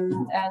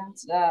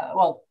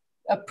 well,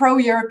 a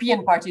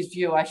pro-European party's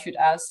view, I should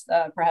ask,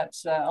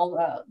 perhaps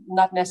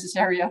not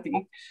necessary, I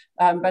think,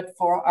 but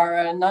for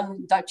our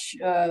non-Dutch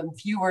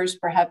viewers,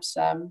 perhaps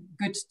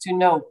good to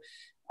know.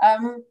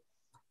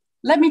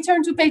 Let me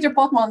turn to Peter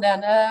Potman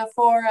then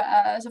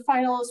as a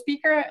final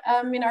speaker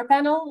in our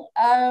panel.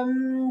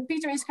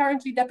 Peter is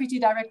currently Deputy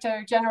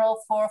Director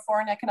General for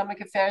Foreign Economic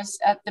Affairs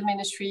at the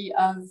Ministry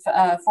of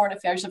Foreign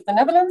Affairs of the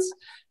Netherlands.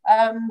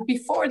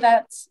 Before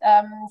that,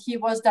 he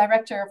was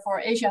Director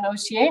for Asia and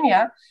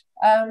Oceania.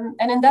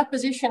 And in that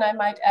position, I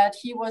might add,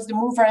 he was the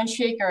mover and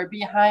shaker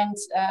behind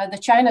the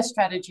China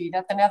strategy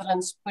that the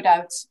Netherlands put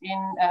out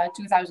in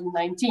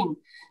 2019.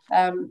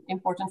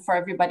 Important for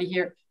everybody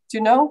here to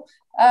know.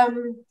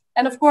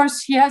 And of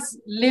course, he has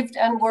lived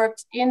and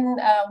worked in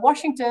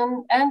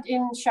Washington and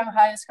in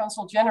Shanghai as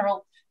Consul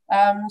General.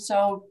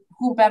 So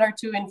who better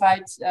to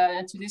invite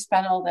to this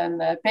panel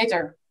than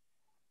Peter?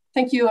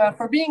 Thank you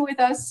for being with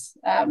us.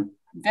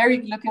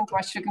 Very looking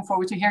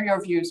forward to hear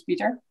your views,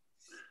 Peter.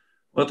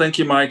 Well, thank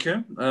you,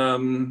 Maaike.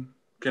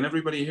 Can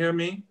everybody hear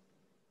me?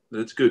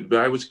 That's good. But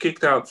I was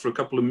kicked out for a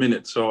couple of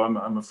minutes, so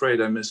I'm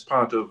afraid I missed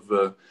part of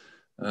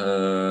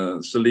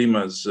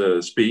Salima's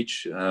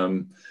speech.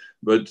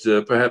 But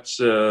perhaps,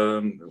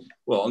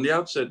 well, on the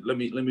outset, let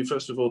me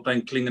first of all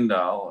thank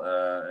Clingendael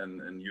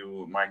and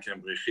you, Maaike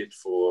and Brigitte,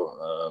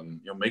 for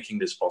making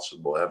this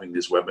possible, having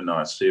this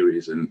webinar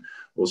series, and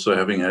also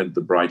having had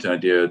the bright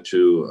idea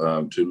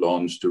to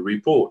launch the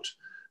report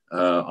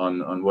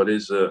on what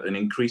is an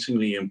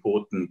increasingly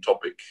important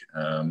topic,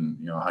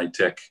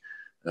 high-tech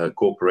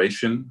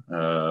cooperation,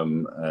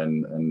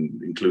 and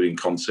including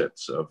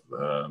concepts of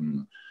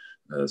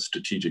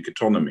strategic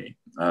autonomy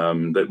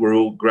that we're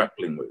all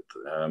grappling with.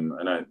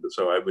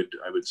 So I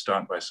would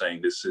start by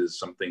saying this is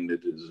something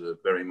that is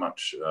very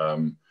much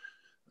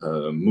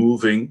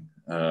moving,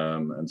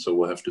 and so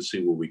we'll have to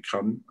see where we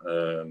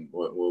where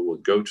we'll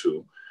go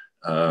to.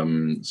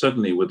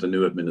 Certainly with the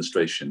new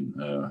administration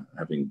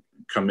having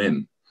come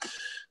in.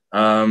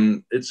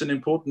 It's an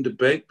important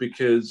debate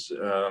because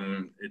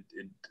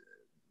it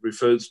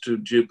refers to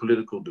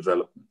geopolitical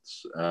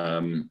developments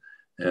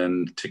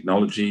and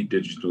technology,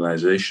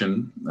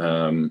 digitalization,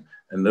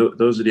 and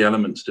those are the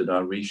elements that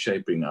are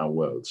reshaping our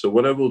world. So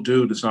what I will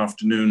do this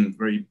afternoon,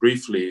 very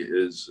briefly,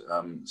 is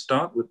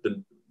start with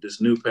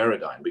this new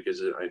paradigm,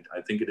 because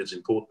I think it is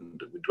important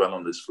that we dwell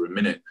on this for a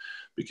minute,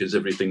 because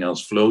everything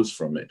else flows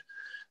from it.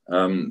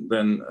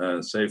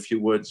 Then say a few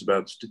words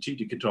about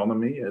strategic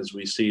autonomy as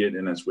we see it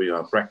and as we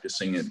are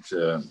practicing it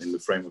in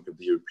the framework of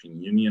the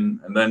European Union,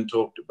 and then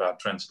talked about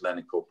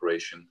transatlantic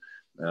cooperation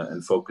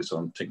and focus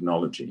on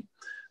technology.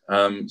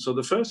 So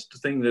the first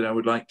thing that I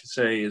would like to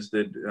say is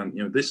that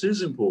this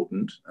is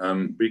important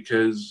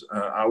because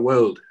our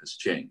world has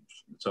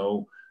changed.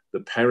 So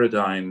the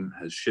paradigm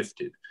has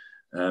shifted.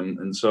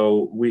 And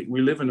so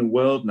we live in a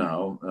world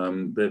now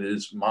that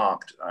is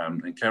marked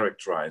and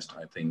characterized,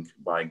 I think,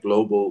 by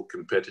global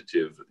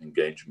competitive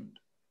engagement.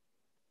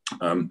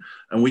 And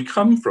we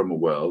come from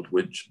a world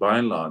which, by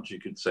and large, you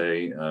could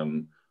say,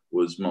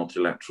 was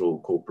multilateral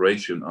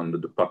cooperation under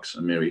the Pax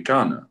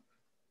Americana.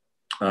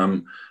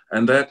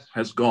 And that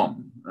has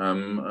gone,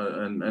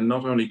 and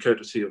not only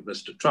courtesy of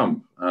Mr.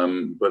 Trump,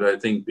 but I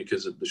think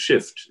because of the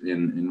shift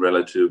in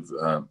relative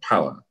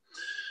power.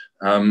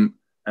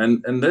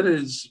 And that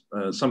is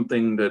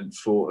something that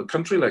for a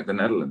country like the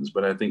Netherlands,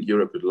 but I think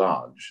Europe at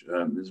large,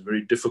 is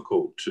very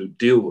difficult to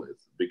deal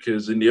with,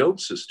 because in the old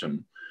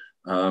system,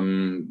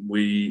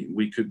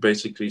 we could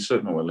basically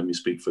well, let me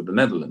speak for the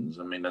Netherlands.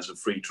 I mean, as a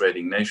free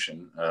trading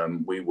nation,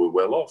 we were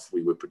well off.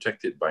 We were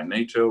protected by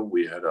NATO.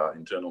 We had our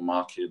internal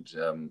market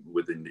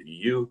within the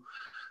EU.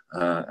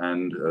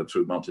 And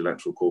through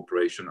multilateral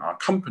cooperation, our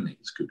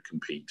companies could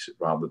compete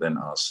rather than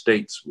our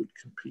states would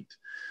compete.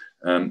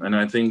 And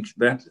I think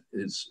that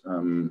is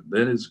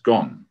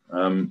gone.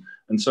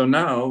 And so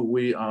now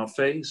we are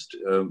faced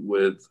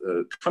with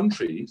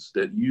countries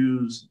that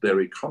use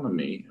their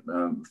economy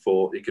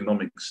for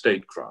economic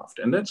statecraft.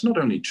 And that's not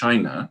only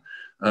China,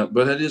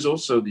 but it is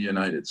also the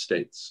United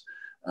States.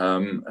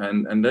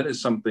 And that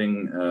is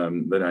something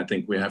that I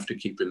think we have to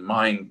keep in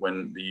mind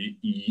when the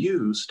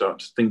EU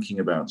starts thinking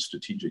about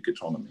strategic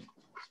autonomy.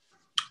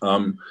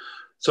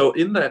 So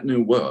in that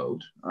new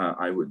world,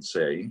 I would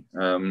say,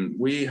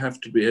 we have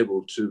to be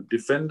able to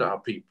defend our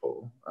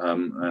people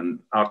and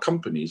our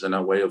companies and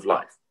our way of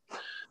life.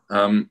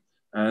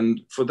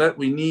 And for that,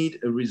 we need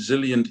a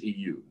resilient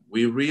EU.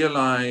 We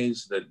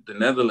realize that the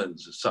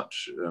Netherlands as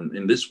such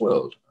in this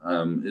world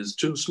is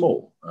too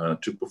small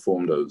to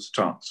perform those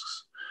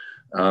tasks.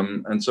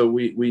 And so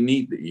we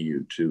need the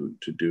EU to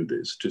do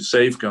this, to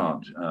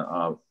safeguard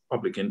our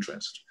public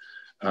interest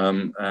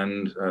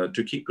and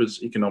to keep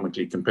us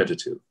economically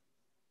competitive.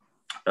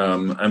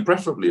 And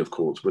preferably, of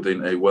course,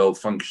 within a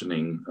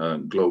well-functioning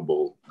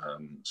global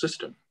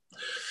system.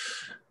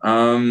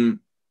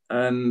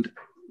 And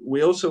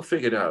we also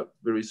figured out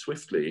very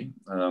swiftly,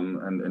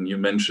 and you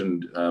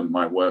mentioned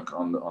my work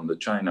on the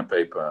China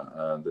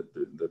paper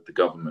that the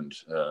government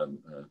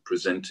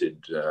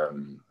presented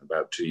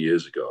about 2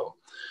 years ago.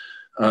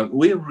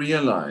 We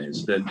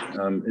realized that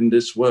in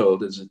this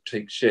world, as it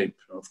takes shape,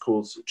 of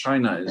course,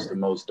 China is the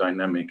most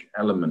dynamic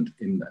element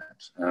in that.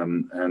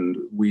 And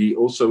we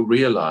also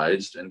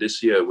realized, and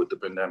this year with the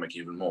pandemic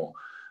even more,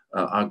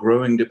 our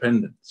growing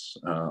dependence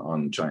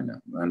on China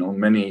and on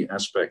many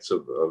aspects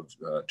of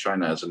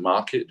China as a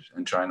market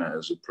and China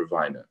as a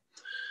provider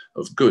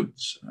of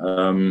goods.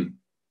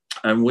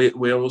 And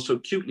we are also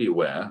acutely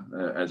aware,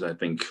 as I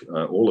think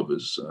all of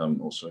us,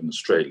 also in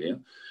Australia,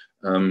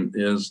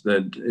 is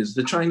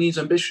the Chinese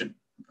ambition.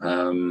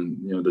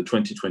 The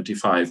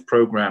 2025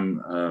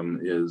 program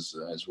is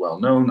as well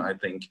known. I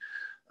think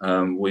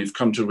we've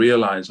come to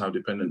realize how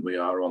dependent we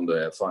are on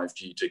the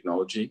 5G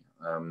technology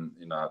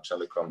in our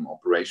telecom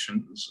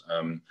operations.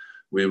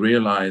 We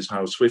realize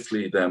how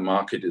swiftly their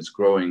market is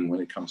growing when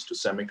it comes to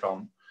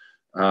semicon,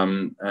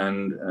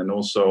 and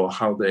also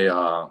how they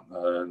are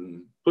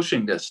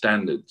pushing their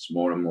standards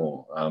more and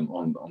more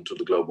onto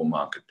the global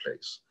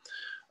marketplace.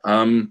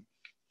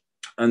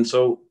 And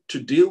so to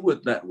deal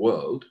with that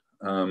world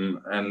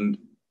and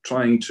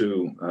trying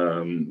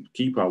to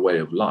keep our way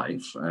of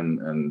life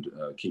and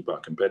keep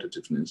our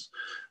competitiveness,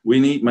 we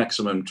need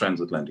maximum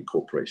transatlantic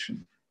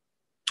cooperation.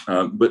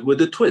 But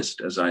with a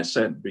twist, as I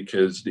said,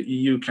 because the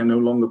EU can no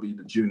longer be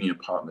the junior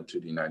partner to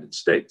the United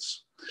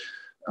States,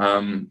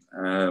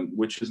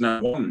 which is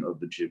now one of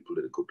the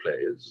geopolitical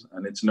players,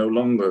 and it's no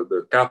longer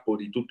the capo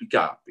di tutti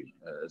capi,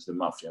 as the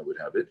mafia would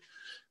have it.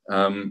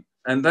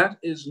 And that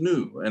is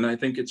new, and I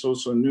think it's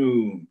also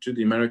new to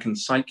the American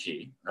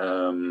psyche,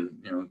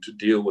 to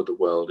deal with a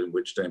world in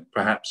which they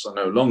perhaps are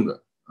no longer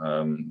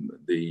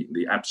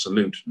the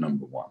absolute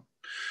number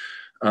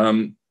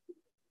one.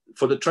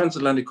 For the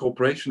transatlantic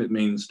cooperation, it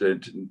means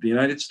that the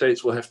United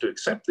States will have to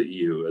accept the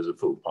EU as a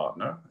full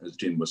partner, as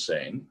Jim was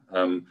saying,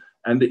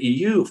 and the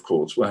EU, of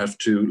course, will have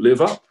to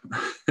live up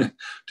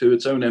to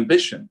its own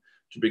ambition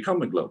to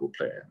become a global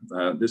player.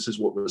 This is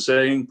what we're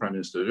saying. Prime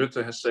Minister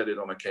Rutte has said it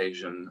on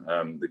occasion.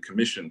 The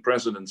Commission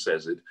President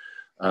says it.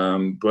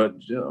 But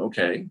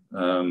okay,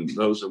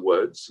 those are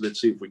words. Let's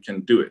see if we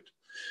can do it.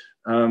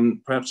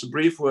 Perhaps a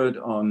brief word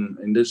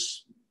in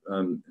this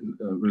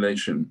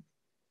relation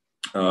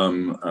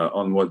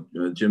on what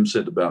Jim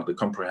said about the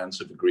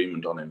comprehensive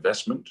agreement on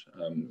investment.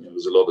 There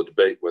was a lot of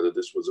debate whether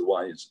this was a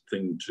wise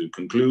thing to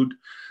conclude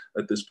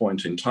at this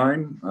point in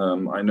time.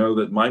 I know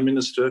that my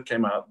minister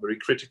came out very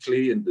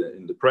critically in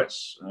the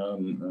press,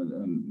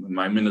 and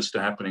my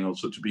minister happening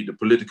also to be the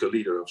political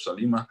leader of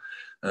Salima,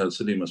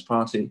 Salima's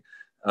party.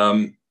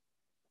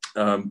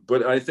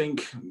 But I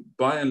think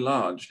by and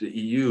large, the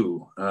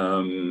EU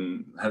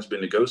has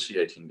been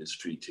negotiating this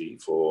treaty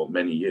for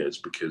many years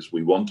because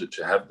we wanted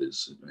to have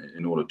this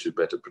in order to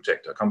better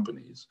protect our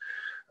companies.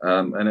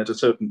 And at a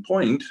certain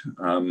point,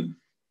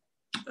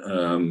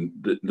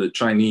 the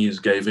Chinese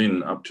gave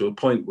in up to a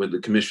point where the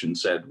Commission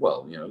said,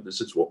 well,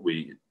 this is what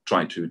we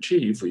tried to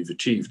achieve. We've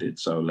achieved it,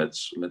 so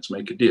let's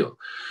make a deal.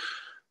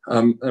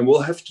 And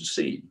we'll have to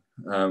see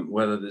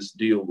whether this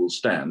deal will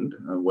stand,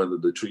 whether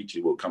the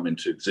treaty will come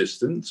into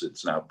existence.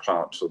 It's now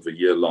part of a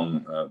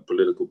year-long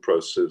political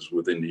process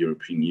within the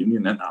European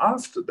Union. And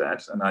after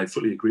that, and I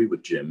fully agree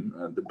with Jim,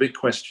 the big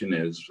question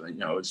is,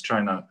 is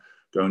China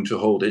going to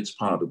hold its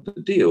part of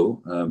the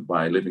deal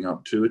by living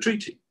up to a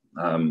treaty?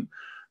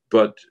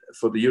 But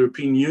for the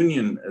European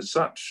Union as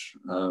such,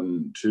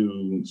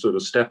 to sort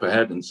of step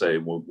ahead and say,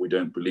 well, we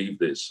don't believe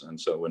this, and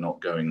so we're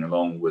not going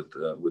along with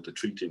a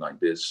treaty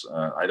like this,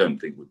 I don't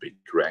think would be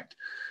correct.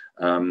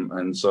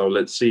 And so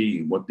let's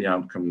see what the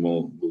outcome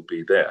will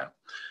be there.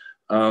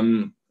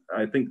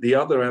 I think the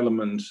other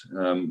element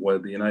where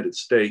the United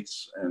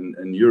States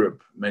and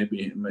Europe may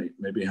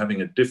be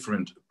having a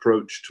different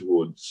approach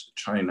towards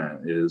China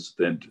is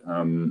that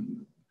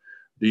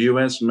the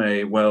US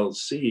may well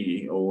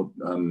see or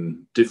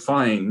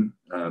define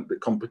the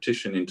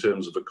competition in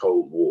terms of a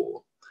Cold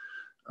War.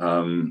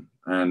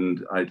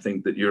 And I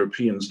think that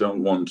Europeans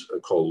don't want a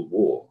Cold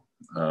War.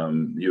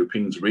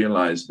 Europeans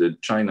realize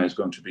that China is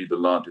going to be the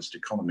largest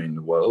economy in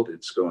the world.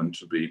 It's going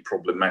to be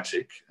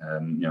problematic,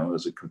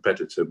 as a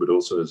competitor, but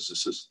also as a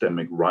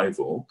systemic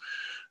rival.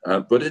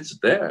 But it's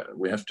there.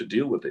 We have to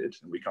deal with it,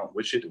 and we can't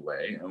wish it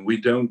away. And we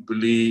don't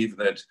believe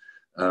that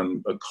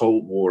a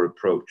Cold War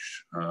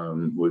approach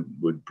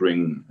would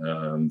bring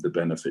the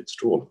benefits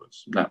to all of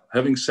us. Now,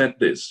 having said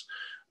this,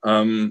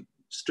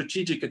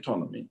 strategic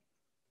autonomy.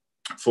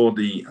 for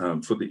the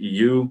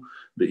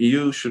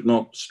EU should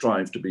not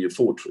strive to be a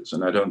fortress,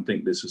 and I don't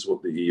think this is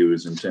what the EU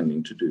is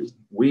intending to do.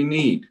 We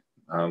need,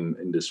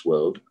 in this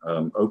world,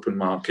 open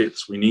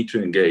markets. We need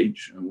to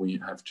engage, and we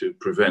have to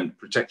prevent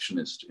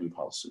protectionist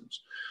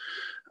impulses.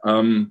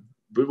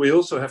 But we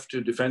also have to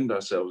defend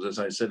ourselves, as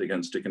I said,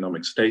 against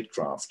economic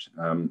statecraft,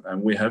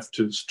 and we have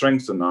to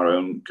strengthen our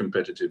own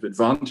competitive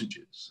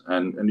advantages.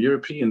 And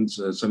Europeans,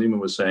 Salima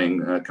was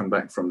saying, come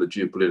back from the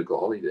geopolitical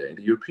holiday,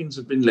 the Europeans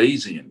have been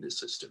lazy in this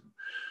system,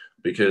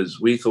 because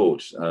we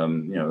thought,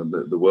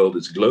 the world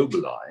is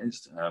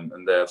globalized,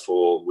 and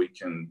therefore we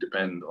can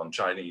depend on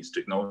Chinese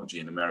technology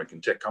and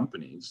American tech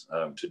companies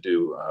to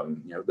do,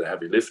 the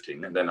heavy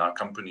lifting, and then our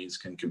companies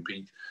can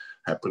compete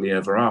happily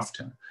ever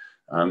after.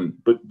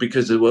 But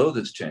because the world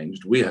has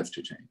changed, we have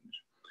to change.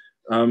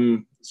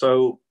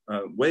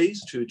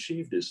 Ways to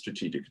achieve this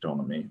strategic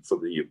autonomy for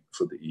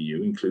the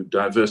EU include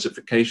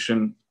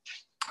diversification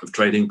of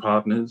trading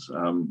partners.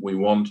 We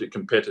want a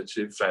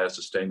competitive, fair,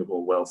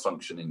 sustainable,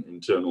 well-functioning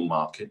internal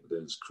market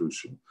that is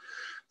crucial.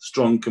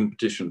 Strong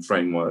competition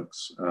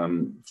frameworks,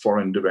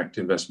 foreign direct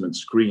investment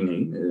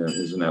screening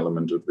is an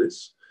element of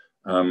this.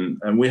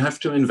 And we have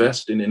to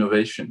invest in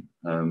innovation.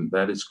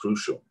 That is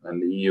crucial,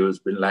 and the EU has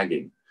been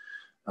lagging.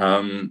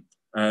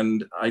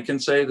 And I can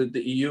say that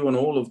the EU on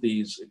all of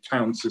these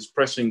accounts is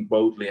pressing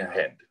boldly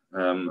ahead,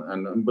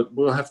 but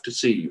we'll have to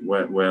see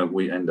where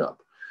we end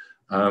up.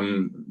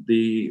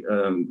 The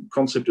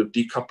concept of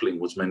decoupling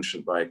was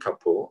mentioned by a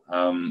couple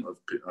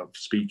of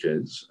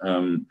speakers,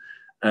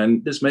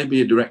 and this may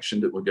be a direction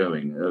that we're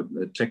going,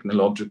 a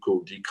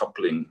technological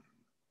decoupling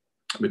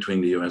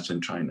between the US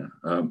and China.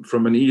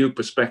 From an EU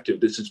perspective,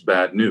 this is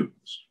bad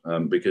news,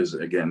 because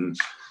again,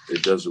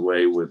 it does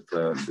away with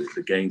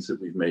the gains that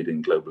we've made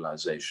in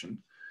globalization.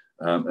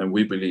 And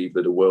we believe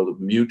that a world of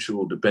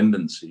mutual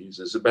dependencies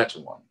is a better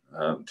one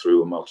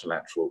through a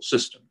multilateral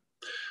system.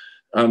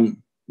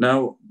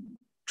 Now,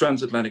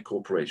 transatlantic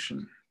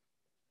cooperation.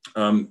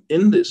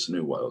 In this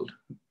new world,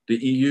 the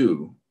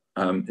EU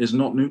is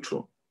not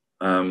neutral,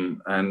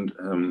 and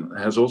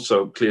has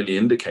also clearly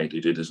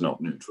indicated it is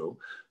not neutral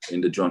in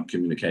the joint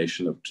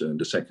communication of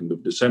the 2nd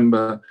of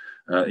December.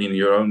 In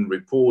your own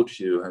report,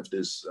 you have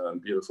this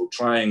beautiful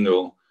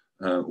triangle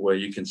where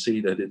you can see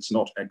that it's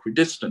not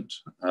equidistant.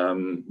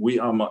 We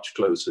are much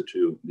closer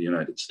to the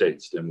United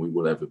States than we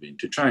will ever be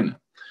to China,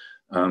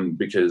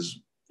 because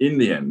in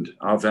the end,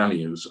 our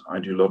values,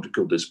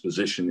 ideological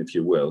disposition, if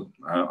you will,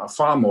 are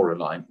far more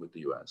aligned with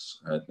the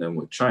US than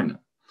with China.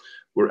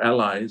 We're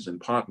allies and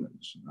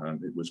partners,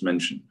 it was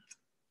mentioned.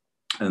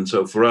 And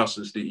so for us,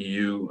 as the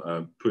EU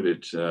put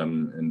it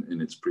in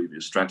its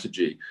previous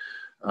strategy,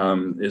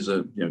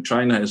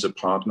 China is a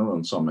partner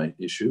on some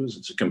issues.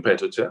 It's a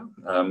competitor,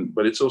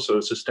 but it's also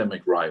a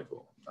systemic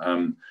rival.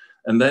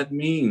 And that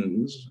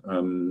means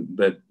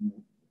that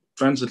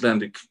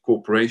transatlantic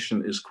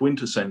cooperation is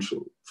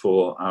quintessential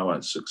for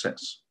our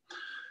success.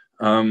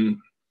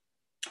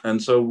 And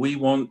so we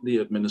want the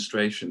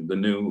administration, the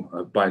new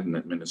Biden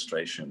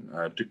administration,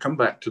 to come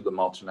back to the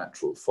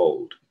multilateral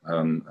fold,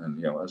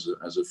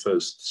 as a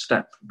first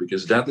step,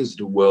 because that is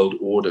the world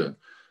order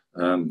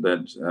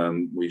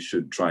that we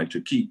should try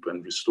to keep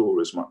and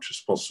restore as much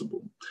as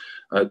possible.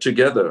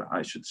 Together,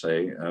 I should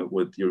say,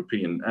 with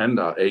European and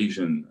our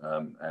Asian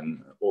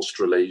and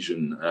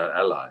Australasian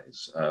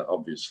allies,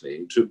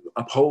 obviously, to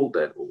uphold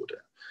that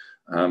order.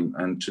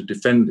 And to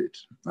defend it.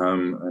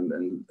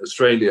 And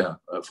Australia,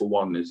 for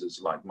one, is as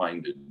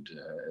like-minded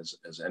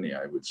as any,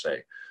 I would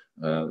say,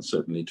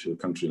 certainly to a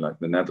country like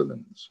the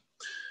Netherlands.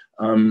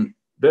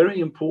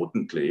 Very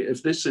importantly,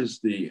 if this is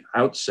the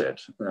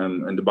outset,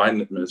 and the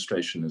Biden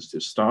administration has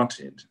just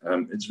started,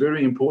 it's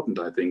very important,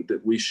 I think,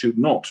 that we should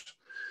not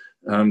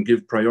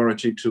give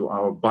priority to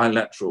our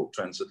bilateral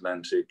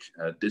transatlantic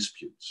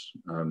disputes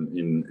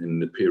in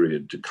the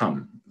period to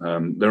come.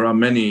 There are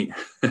many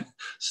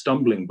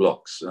stumbling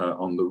blocks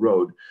on the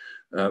road,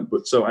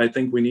 but so I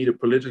think we need a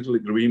political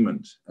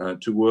agreement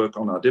to work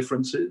on our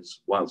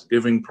differences whilst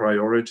giving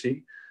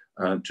priority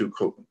to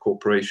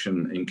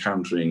cooperation in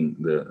countering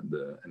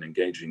and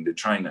engaging the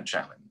China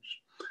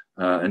challenge.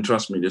 And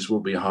trust me, this will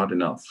be hard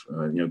enough,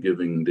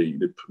 given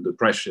the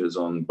pressures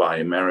on Buy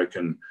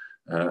American,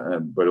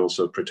 but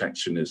also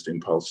protectionist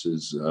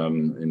impulses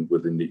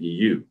within the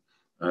EU.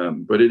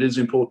 But it is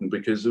important,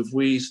 because if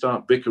we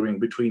start bickering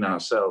between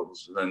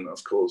ourselves, then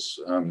of course,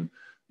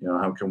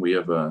 how can we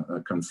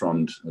ever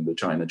confront the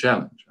China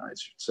challenge, I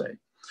should say.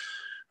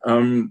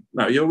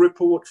 Now, your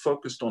report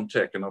focused on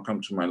tech, and I'll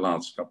come to my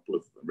last couple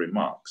of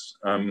remarks.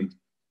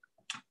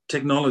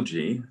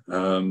 Technology,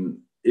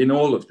 in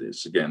all of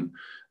this, again,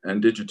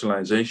 and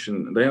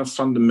digitalization, they are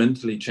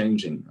fundamentally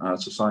changing our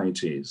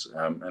societies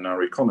and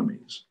our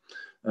economies.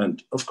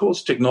 And of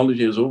course,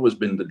 technology has always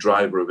been the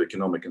driver of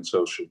economic and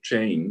social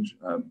change,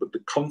 but the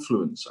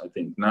confluence, I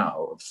think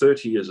now, of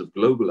 30 years of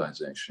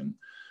globalization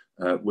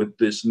with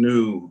this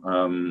new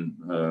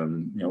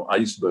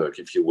iceberg,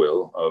 if you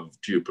will, of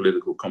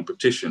geopolitical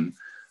competition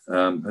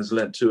has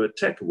led to a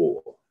tech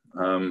war.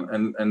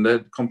 and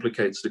that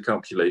complicates the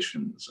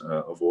calculations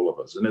of all of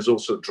us, and is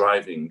also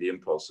driving the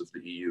impulse of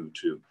the EU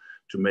to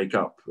make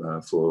up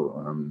for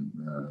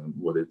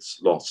what it's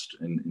lost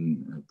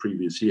in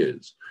previous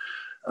years.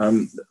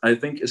 I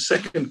think a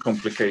second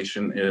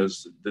complication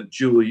is the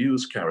dual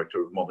use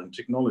character of modern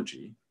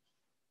technology,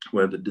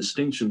 where the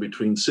distinction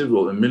between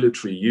civil and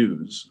military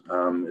use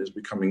is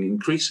becoming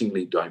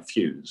increasingly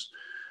diffuse.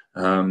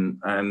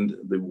 And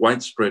the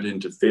widespread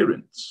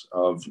interference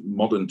of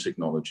modern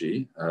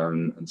technology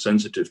and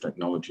sensitive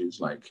technologies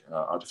like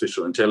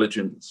artificial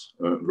intelligence,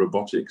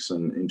 robotics,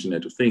 and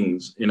Internet of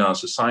Things in our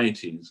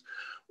societies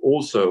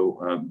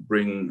also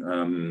bring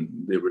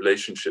the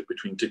relationship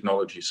between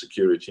technology,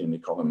 security, and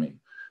economy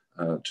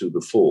to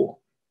the fore.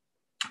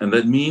 And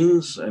that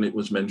means, and it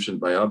was mentioned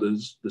by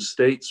others, the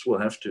states will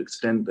have to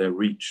extend their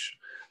reach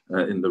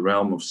in the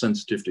realm of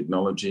sensitive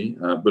technology,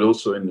 but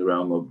also in the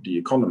realm of the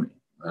economy.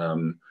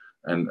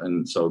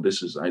 And so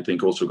this is, I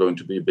think, also going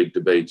to be a big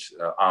debate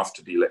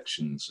after the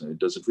elections. It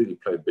doesn't really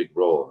play a big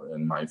role,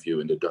 in my view,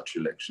 in the Dutch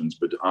elections,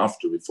 but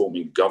after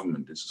reforming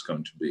government, this is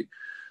going to be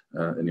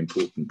an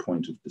important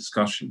point of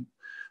discussion.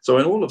 So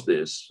in all of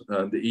this,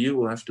 the EU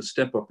will have to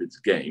step up its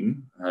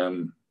game.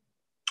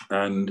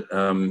 And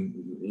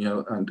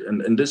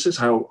this is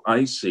how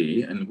I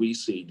see, and we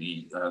see,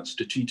 the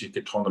strategic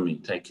autonomy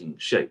taking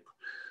shape.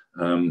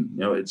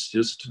 It's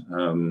just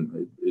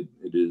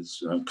it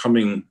is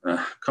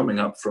coming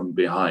up from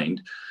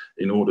behind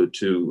in order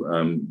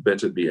to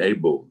better be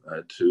able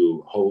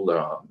to hold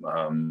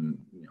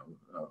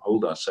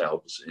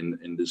ourselves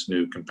in this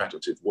new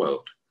competitive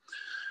world.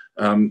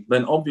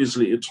 Then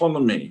obviously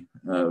autonomy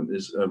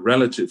is a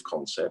relative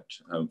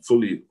concept.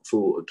 Full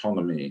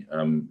autonomy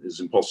is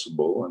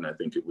impossible, and I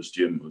think it was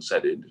Jim who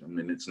said it. I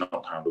mean, it's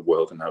not how the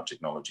world and how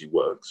technology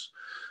works.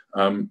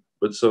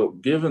 But so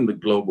given the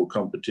global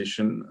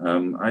competition,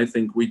 I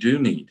think we do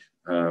need,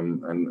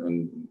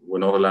 and we're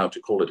not allowed to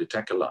call it a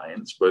tech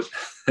alliance, but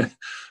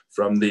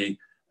from the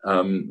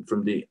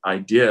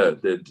idea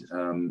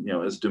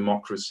that, as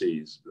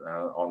democracies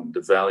on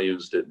the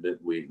values that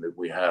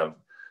we have,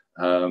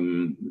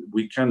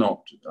 we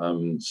cannot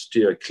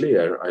steer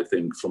clear, I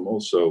think, from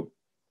also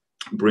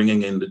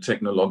bringing in the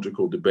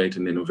technological debate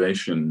and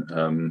innovation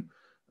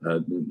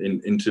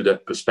into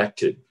that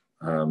perspective.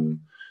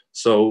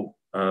 So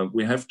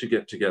we have to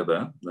get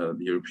together, the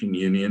European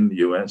Union, the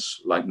US,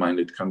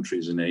 like-minded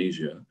countries in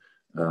Asia,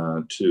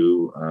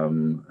 to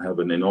have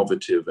an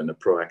innovative and a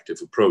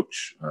proactive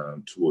approach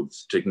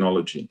towards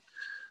technology.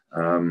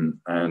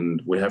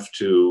 And we have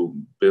to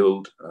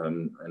build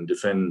and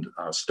defend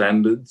our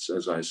standards.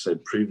 As I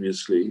said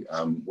previously,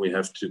 we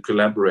have to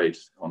collaborate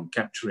on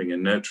capturing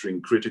and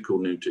nurturing critical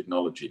new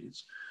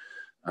technologies.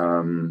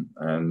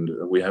 And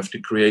we have to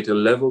create a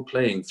level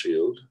playing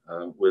field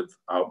with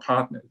our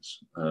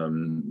partners,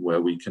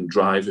 where we can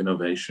drive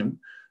innovation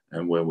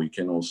and where we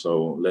can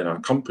also let our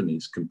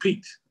companies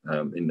compete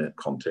in that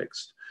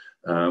context.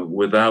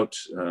 Without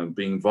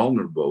being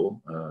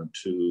vulnerable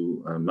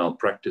to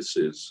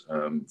malpractices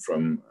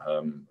from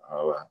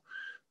our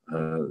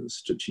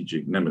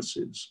strategic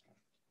nemesis.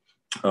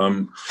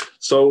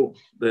 So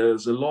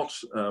there's a lot,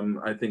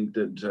 I think,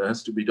 that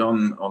has to be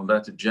done on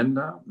that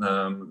agenda.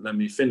 Let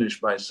me finish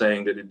by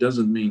saying that it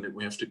doesn't mean that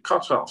we have to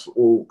cut off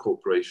all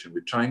cooperation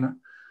with China.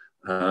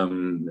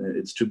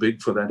 It's too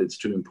big for that, it's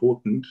too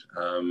important,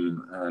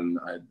 and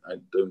I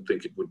don't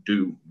think it would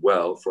do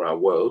well for our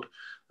world.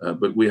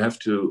 But we have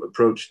to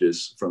approach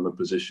this from a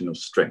position of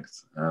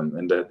strength,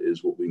 and that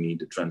is what we need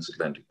the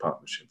transatlantic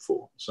partnership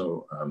for.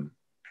 So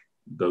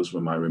those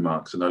were my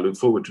remarks, and I look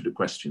forward to the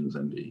questions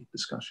and the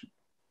discussion.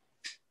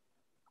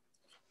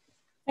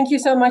 Thank you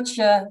so much,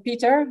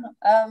 Peter.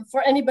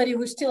 For anybody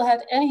who still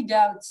had any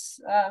doubts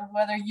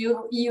whether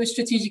EU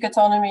strategic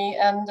autonomy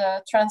and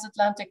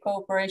transatlantic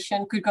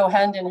cooperation could go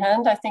hand in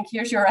hand, I think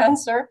here's your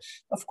answer.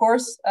 Of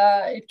course,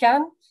 it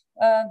can.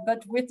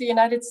 But with the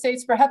United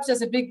States, perhaps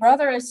as a big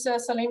brother, as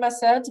Salima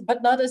said,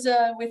 but not as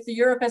with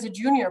Europe as a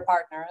junior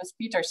partner, as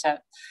Peter said.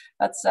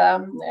 That's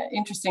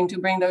interesting to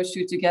bring those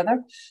two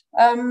together.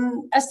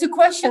 As to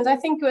questions, I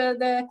think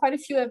quite a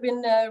few have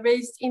been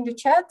raised in the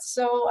chat.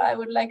 So I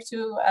would like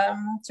to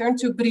turn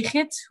to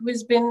Brigitte, who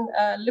has been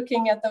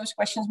looking at those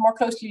questions more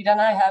closely than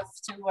I have,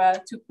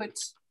 to put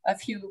a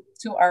few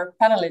to our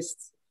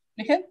panelists.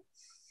 Brigitte?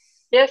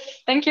 Yes,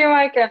 thank you,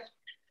 Maaike.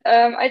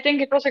 I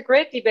think it was a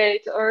great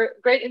debate or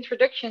great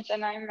introductions,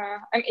 and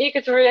I'm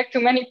eager to react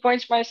to many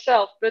points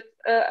myself, but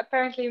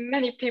apparently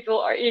many people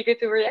are eager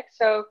to react.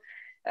 So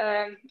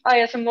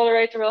I, as a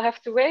moderator, will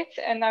have to wait,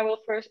 and I will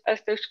first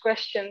ask those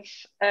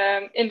questions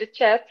in the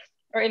chat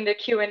or in the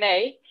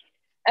Q&A.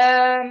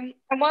 And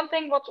one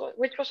thing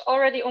which was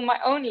already on my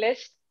own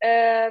list,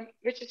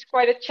 which is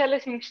quite a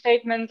challenging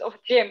statement of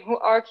Jim, who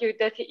argued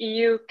that the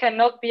EU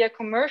cannot be a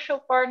commercial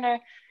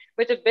partner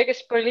with the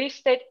biggest police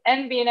state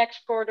and be an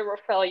exporter of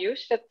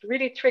values. That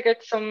really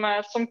triggered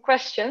some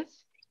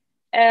questions.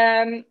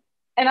 And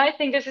I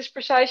think this is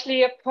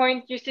precisely a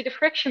point you see the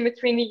friction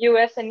between the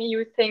US and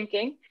EU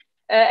thinking,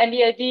 and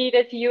the idea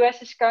that the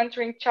US is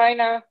countering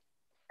China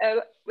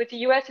with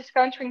the US is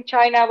countering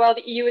China while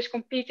the EU is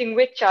competing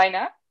with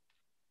China.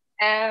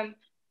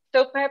 So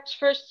perhaps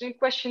first a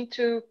question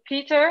to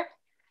Peter,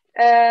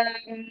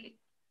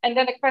 and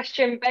then a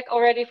question back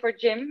already for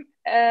Jim.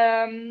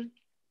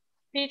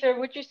 Peter,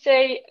 would you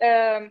say,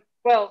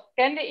 well,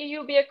 can the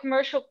EU be a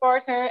commercial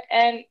partner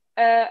and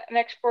an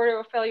exporter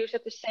of values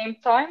at the same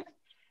time?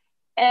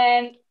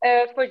 And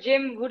for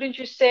Jim, wouldn't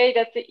you say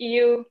that the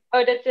EU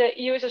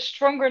is a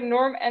stronger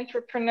norm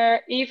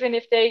entrepreneur, even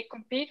if they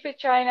compete with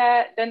China,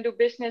 than do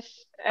business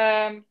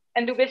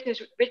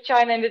with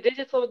China in the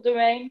digital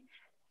domain,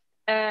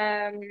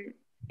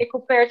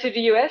 compared to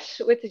the US,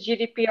 with the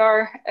GDPR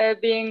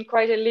being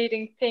quite a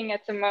leading thing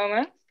at the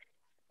moment?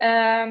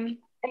 And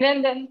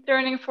then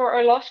turning for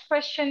our last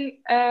question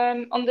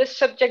on this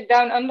subject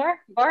down under,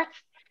 Bart.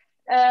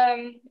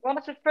 One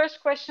of the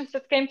first questions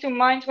that came to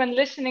mind when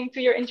listening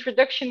to your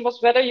introduction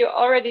was whether you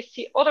already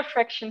see other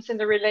fractions in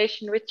the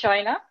relation with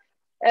China,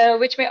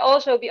 which may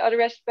also be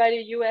addressed by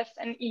the US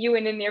and EU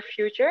in the near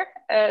future,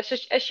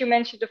 such as you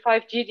mentioned the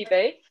 5G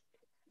debate.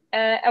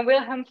 And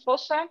Wilhelm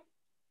Vosse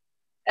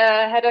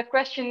had a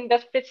question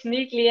that fits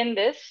neatly in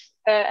this,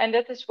 and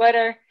that is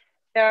whether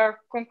there are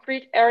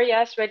concrete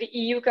areas where the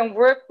EU can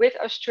work with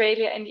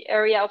Australia in the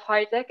area of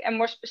high tech, and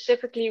more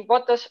specifically,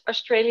 what does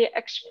Australia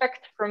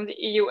expect from the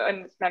EU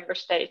and its member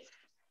states?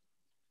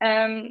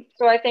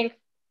 So I think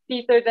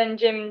Peter, then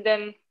Jim,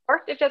 then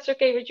Bart, if that's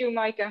okay with you,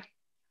 Maaike.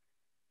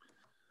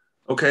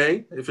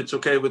 Okay, if it's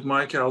okay with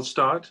Maaike, I'll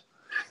start.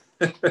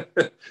 I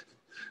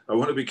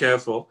want to be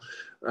careful.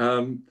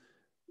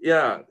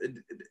 Yeah,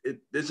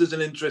 this is an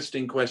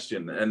interesting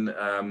question, and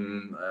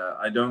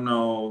I don't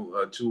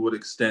know to what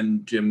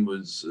extent Jim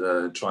was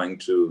trying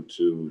to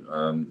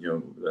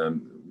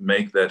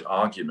make that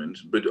argument.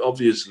 But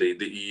obviously,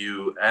 the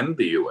EU and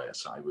the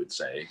US, I would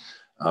say,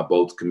 are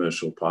both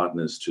commercial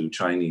partners to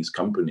Chinese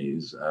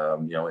companies.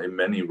 In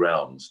many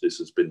realms, this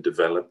has been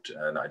developed,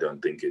 and I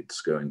don't think it's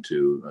going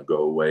to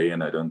go away.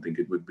 And I don't think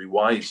it would be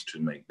wise to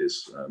make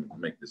this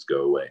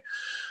go away.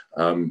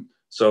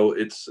 So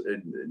it's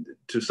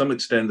to some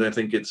extent, I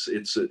think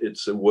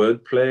it's a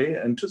word play,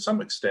 and to some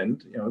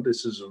extent,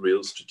 this is a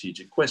real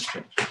strategic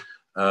question.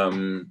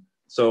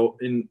 So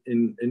in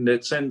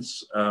that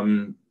sense,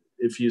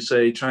 if you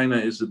say China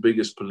is the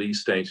biggest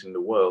police state in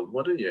the world,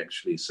 what are you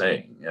actually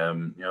saying?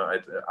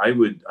 I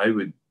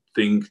would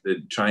think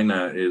that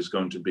China is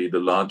going to be the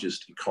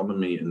largest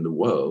economy in the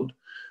world,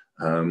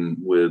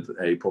 with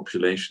a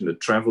population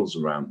that travels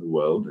around the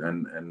world,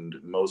 and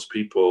most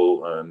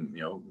people,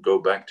 go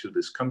back to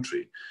this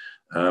country.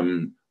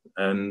 I'm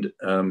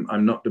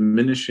not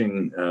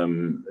diminishing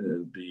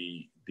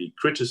the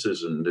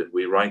criticism that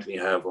we rightly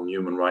have on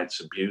human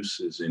rights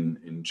abuses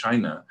in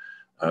China,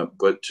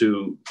 but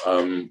to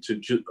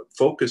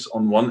focus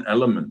on one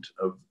element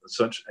of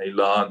such a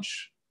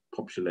large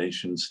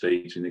population,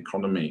 state, and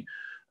economy,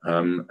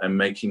 and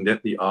making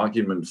that the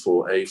argument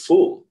for a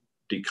full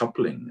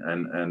decoupling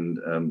and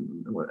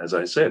as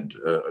I said,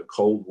 a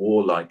Cold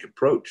War-like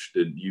approach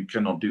that you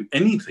cannot do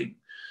anything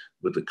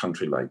with a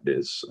country like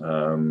this,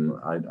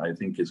 I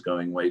think is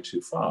going way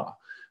too far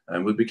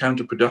and would be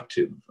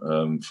counterproductive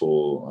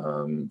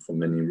for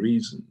many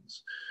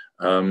reasons.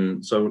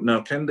 So now,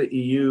 can the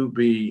EU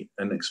be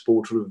an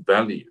exporter of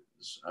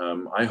values?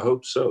 I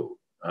hope so.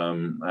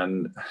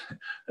 And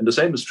the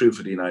same is true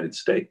for the United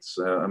States.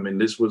 I mean,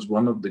 this was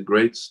one of the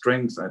great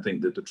strengths, I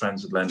think, that the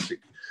transatlantic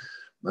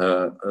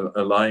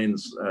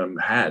alliance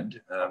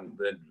had,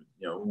 that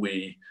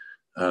we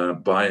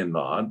by and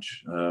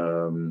large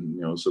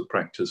so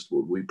practiced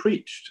what we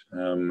preached,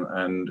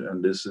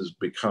 and this has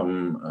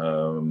become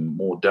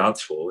more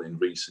doubtful in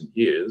recent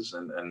years,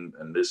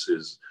 and this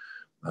is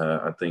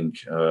I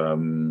think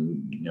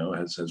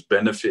has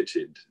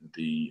benefited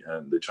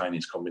the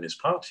Chinese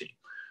Communist Party,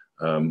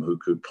 who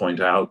could point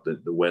out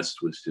that the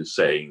West was just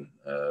saying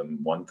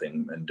one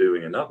thing and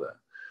doing another.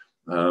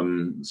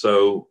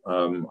 So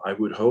I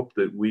would hope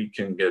that we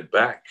can get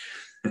back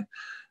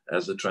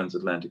as a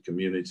transatlantic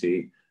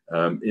community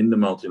in the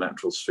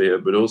multilateral sphere,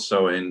 but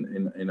also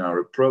in our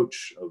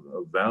approach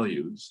of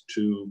values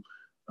to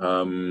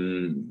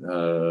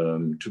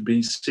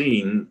be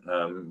seen,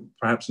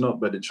 perhaps not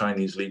by the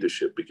Chinese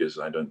leadership, because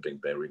I don't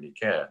think they really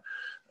care,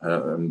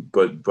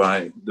 but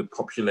by the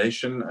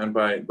population and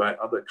by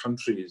other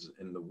countries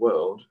in the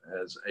world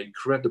as a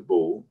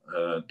credible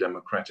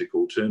democratic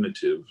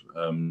alternative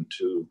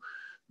to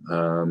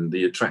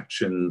the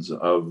attractions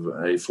of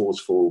a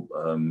forceful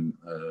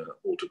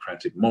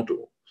autocratic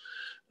model.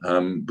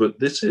 But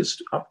this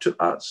is up to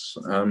us.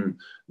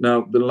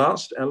 Now, the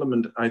last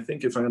element, I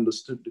think, if I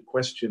understood the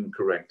question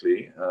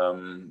correctly,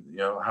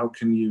 how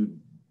can you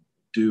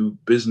do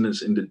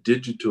business in the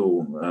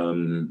digital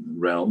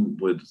realm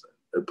with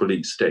a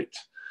police state?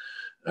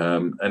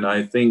 And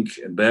I think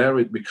there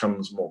it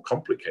becomes more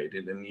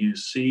complicated, and you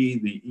see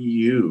the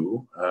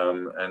EU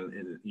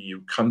and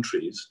EU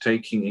countries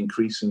taking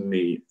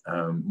increasingly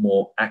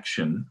more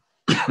action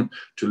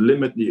to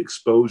limit the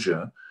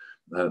exposure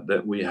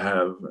that we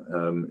have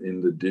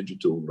in the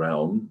digital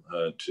realm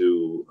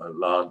to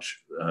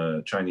large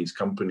Chinese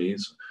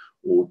companies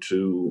or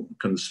to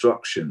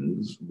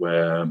constructions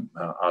where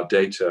our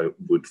data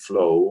would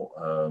flow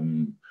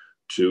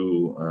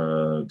to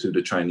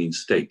the Chinese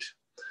state.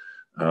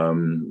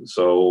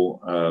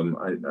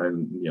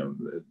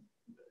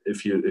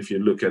 If you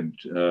look at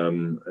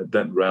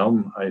that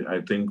realm,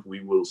 I think we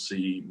will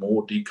see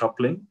more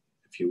decoupling,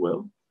 if you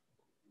will.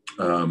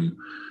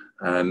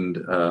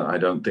 I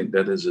don't think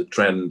that is a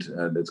trend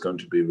that's going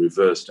to be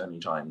reversed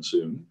anytime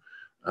soon.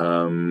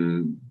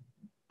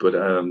 But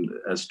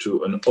as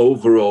to an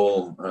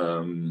overall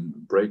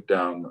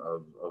breakdown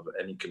of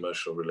any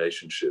commercial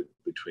relationship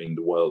between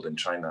the world and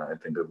China, I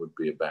think that would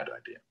be a bad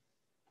idea.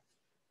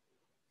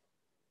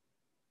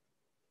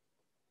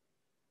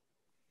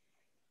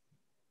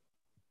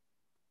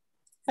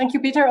 Thank you,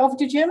 Peter. Over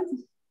to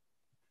Jim.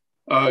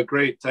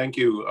 Great, thank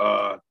you.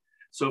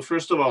 So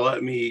first of all,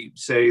 let me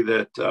say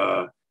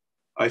that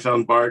I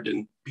found Bart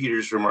and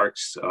Peter's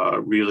remarks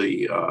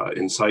really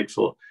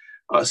insightful.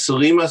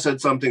 Salima said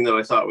something that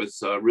I thought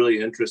was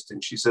really interesting.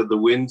 She said the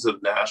winds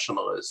of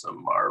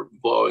nationalism are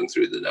blowing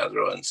through the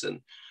Netherlands. And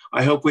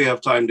I hope we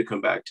have time to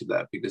come back to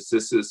that, because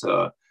this is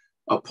a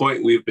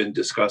point we've been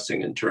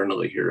discussing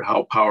internally here.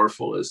 How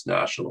powerful is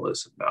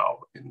nationalism now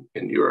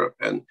in Europe?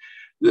 And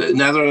the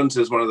Netherlands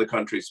is one of the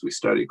countries we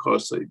study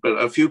closely. But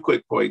a few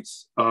quick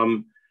points.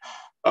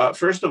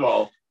 First of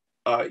all,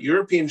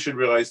 Europeans should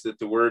realize that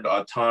the word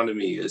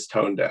autonomy is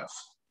tone deaf,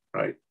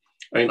 right?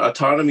 I mean,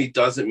 autonomy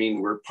doesn't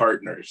mean we're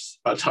partners.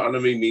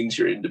 Autonomy means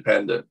you're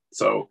independent.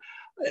 So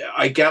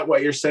I get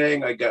what you're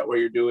saying, I get what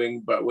you're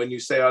doing, but when you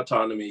say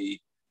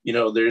autonomy, you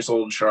know, there's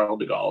old Charles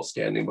de Gaulle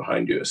standing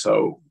behind you.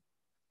 So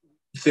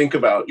think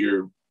about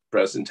your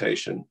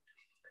presentation.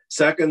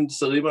 Second,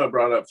 Salima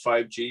brought up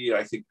 5G.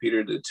 I think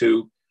Peter did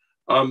too.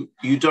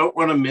 You don't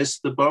want to miss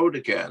the boat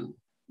again.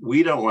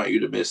 We don't want you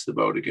to miss the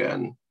boat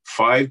again.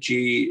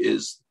 5G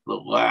is the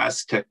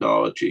last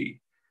technology.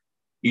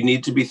 You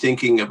need to be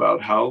thinking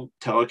about how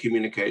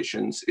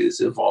telecommunications is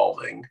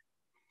evolving,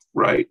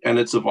 right? And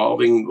it's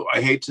evolving.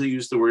 I hate to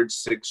use the word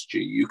 6G.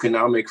 You can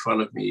now make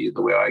fun of me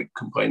the way I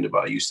complained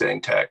about you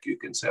saying tech. You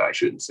can say I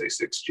shouldn't say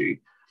 6G.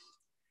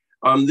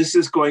 This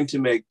is going to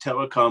make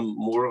telecom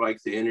more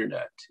like the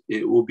internet.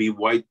 It will be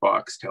white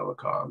box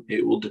telecom.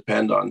 It will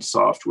depend on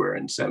software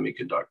and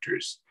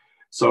semiconductors.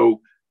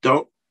 So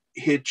don't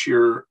hitch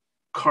your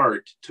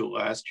cart to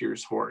last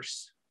year's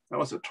horse. That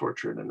was a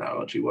tortured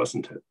analogy,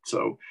 wasn't it?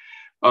 So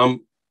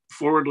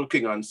forward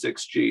looking on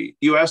 6G,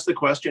 you asked the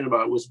question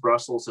about was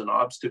Brussels an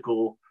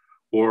obstacle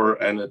or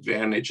an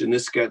advantage? And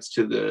this gets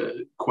to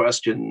the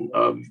question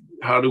of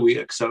how do we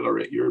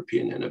accelerate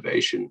European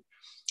innovation?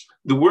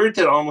 The word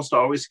that almost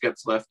always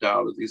gets left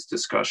out of these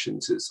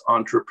discussions is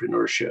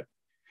entrepreneurship.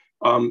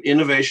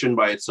 Innovation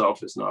by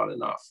itself is not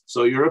enough.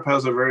 So Europe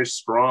has a very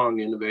strong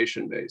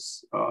innovation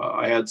base.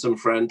 I had some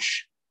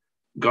French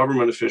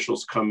government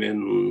officials come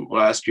in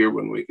last year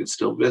when we could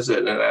still visit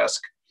and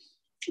ask,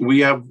 we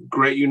have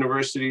great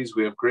universities,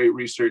 we have great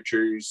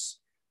researchers,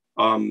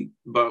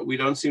 but we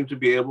don't seem to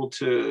be able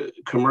to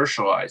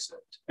commercialize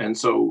it. And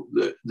so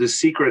the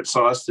secret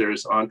sauce there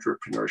is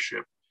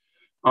entrepreneurship.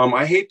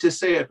 I hate to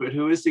say it, but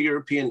who is the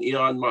European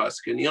Elon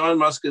Musk? And Elon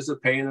Musk is a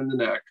pain in the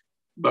neck,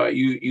 but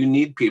you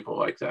need people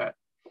like that,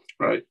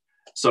 right?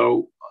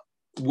 So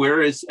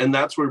and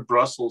that's where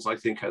Brussels, I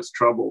think, has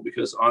trouble,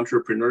 because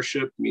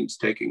entrepreneurship means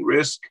taking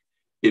risk.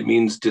 It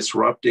means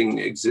disrupting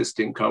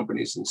existing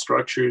companies and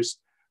structures.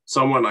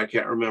 Someone, I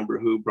can't remember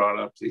who, brought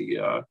up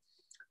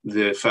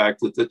the fact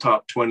that the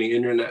top 20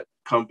 internet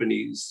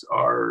companies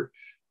are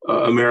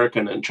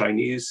American and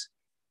Chinese.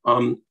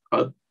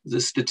 The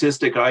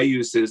statistic I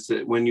use is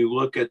that when you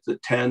look at the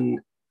 10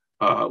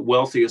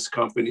 wealthiest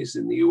companies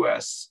in the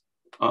US,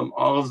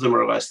 all of them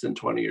are less than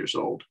 20 years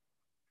old.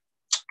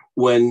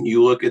 When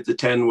you look at the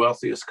 10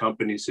 wealthiest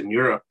companies in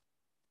Europe,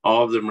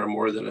 all of them are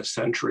more than a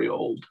century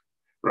old,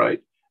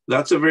 right?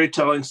 That's a very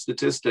telling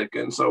statistic.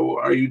 And so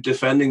are you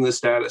defending the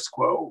status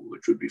quo,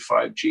 which would be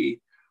 5G,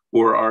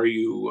 or are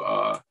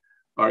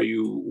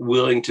you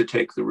willing to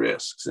take the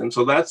risks? And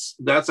so that's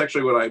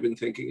actually what I've been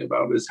thinking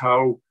about, is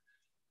how,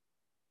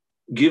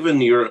 given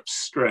Europe's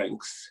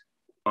strength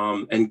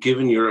and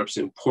given Europe's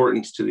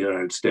importance to the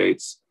United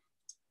States,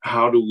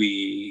 how do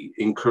we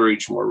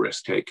encourage more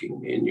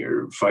risk-taking in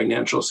your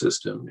financial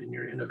system, in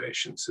your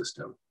innovation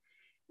system?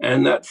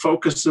 And that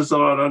focuses a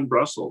lot on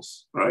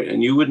Brussels, right?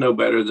 And you would know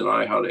better than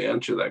I how to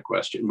answer that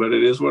question, but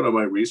it is one of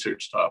my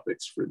research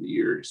topics for the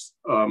years.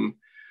 On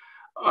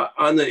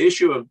the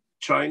issue of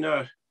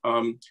China,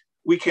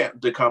 we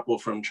can't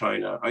decouple from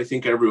China. I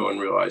think everyone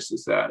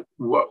realizes that.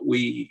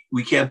 We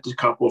can't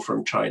decouple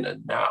from China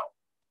now,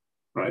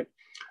 right?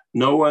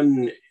 No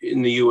one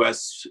in the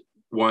US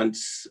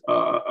wants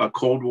a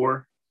Cold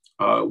War.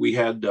 We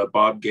had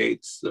Bob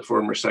Gates, the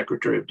former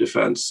Secretary of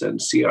Defense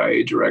and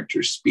CIA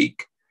director,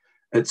 speak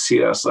at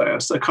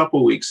CSIS a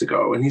couple of weeks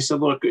ago. And he said,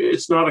 look,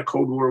 it's not a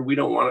Cold War. We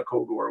don't want a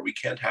Cold War. We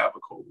can't have a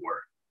Cold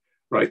War,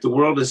 right? The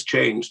world has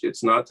changed.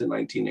 It's not the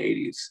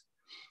 1980s.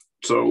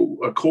 So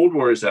a Cold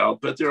War is out,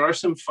 but there are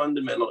some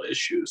fundamental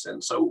issues.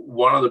 And so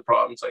one of the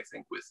problems, I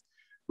think,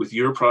 with with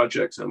your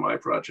projects and my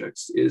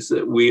projects is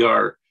that we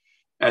are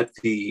at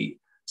the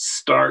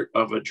start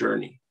of a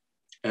journey.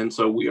 And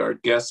so we are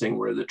guessing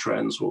where the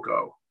trends will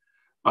go.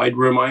 I'd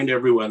remind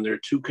everyone there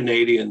are 2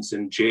 Canadians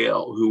in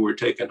jail who were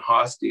taken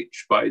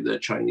hostage by the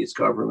Chinese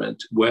government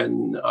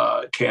when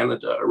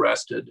Canada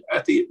arrested,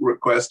 at the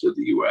request of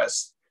the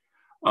US,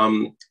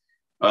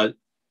 a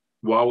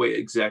Huawei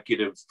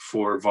executive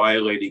for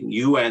violating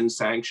UN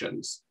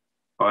sanctions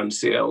on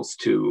sales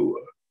to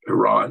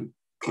Iran,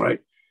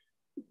 right?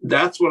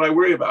 That's what I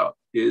worry about,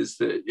 is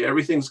that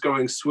everything's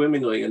going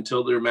swimmingly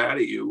until they're mad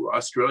at you.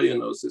 Australia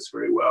knows this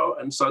very well.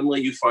 And suddenly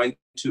you find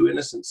 2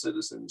 innocent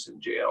citizens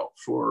in jail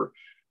for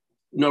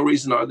no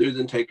reason other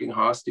than taking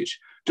hostage.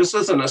 Just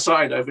as an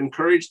aside, I've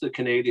encouraged the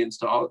Canadians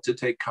to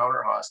take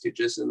counter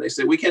hostages, and they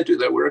say, we can't do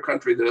that. We're a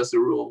country that has the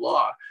rule of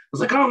law. I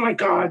was like, oh my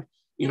God,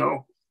 you know,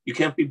 you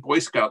can't be Boy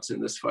Scouts in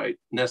this fight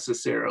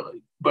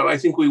necessarily. But I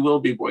think we will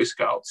be Boy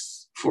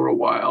Scouts for a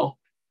while.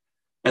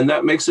 And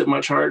that makes it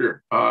much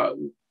harder.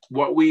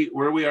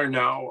 Where we are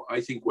now, I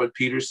think what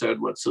Peter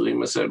said, what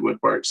Salima said,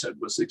 what Bart said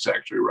was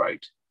exactly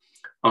right.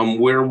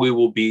 Where we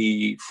will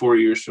be 4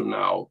 years from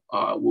now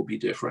will be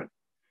different.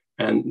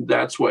 And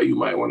that's what you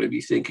might want to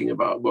be thinking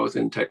about, both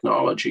in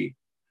technology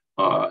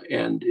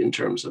and in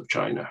terms of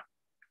China.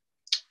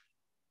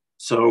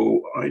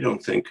 So I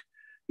don't think,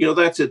 you know,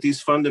 that's it.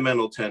 These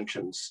fundamental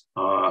tensions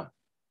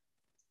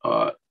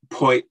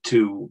point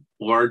to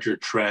larger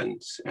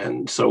trends.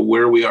 And so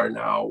where we are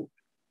now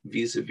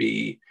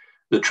vis-a-vis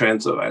the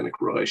transatlantic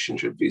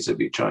relationship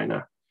vis-a-vis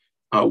China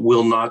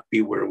will not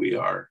be where we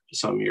are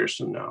some years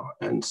from now.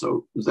 And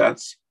so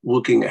that's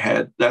looking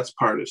ahead. That's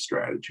part of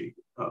strategy,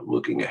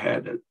 looking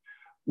ahead at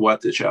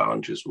what the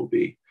challenges will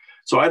be.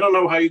 So I don't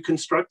know how you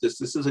construct this.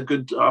 This is a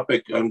good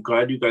topic. I'm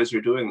glad you guys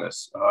are doing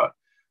this.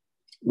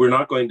 We're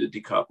not going to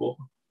decouple,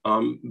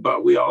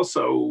 but we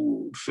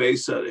also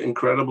face an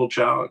incredible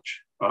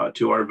challenge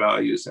to our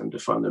values and to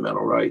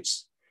fundamental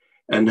rights.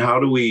 And how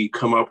do we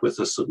come up with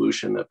a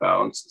solution that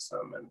balances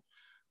them? And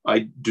I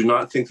do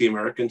not think the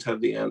Americans have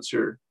the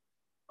answer.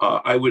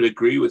 I would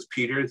agree with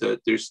Peter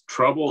that there's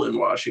trouble in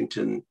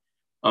Washington.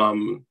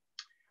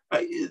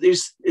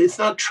 It's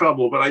not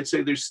trouble, but I'd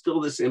say there's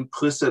still this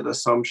implicit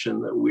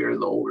assumption that we're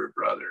the older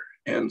brother.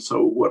 And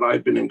so what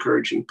I've been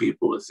encouraging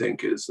people to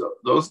think is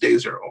those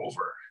days are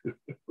over,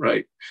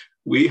 right?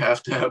 We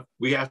have to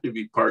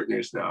be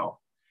partners now.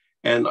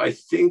 And I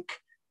think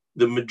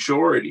the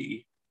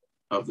majority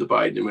of the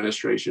Biden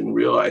administration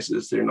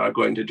realizes they're not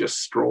going to just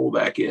stroll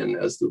back in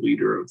as the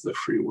leader of the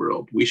free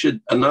world.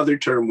 Another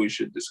term we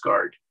should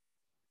discard,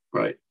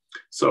 right?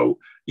 So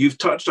you've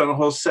touched on a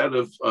whole set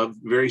of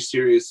very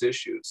serious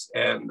issues.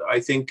 And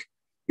I think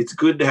it's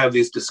good to have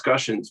these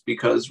discussions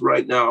because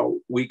right now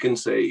we can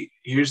say,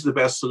 here's the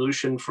best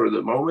solution for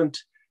the moment,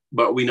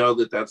 but we know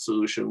that that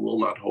solution will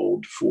not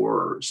hold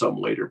for some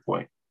later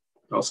point.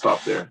 I'll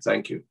stop there.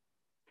 Thank you.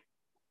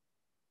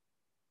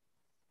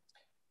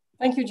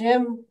 Thank you,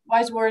 Jim.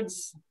 Wise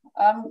words.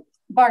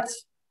 Bart,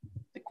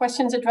 the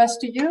question's addressed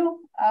to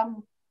you.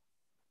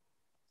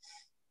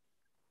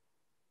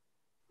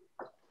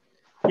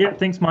 Yeah,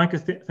 thanks,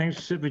 Maaike.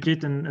 Thanks,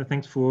 Brigitte, and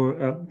thanks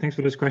for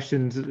those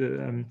questions.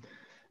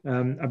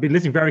 I've been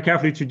listening very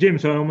carefully to Jim,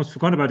 so I almost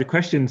forgot about the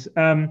questions.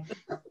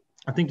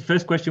 I think the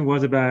first question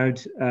was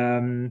about.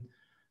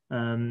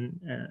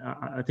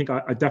 I think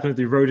I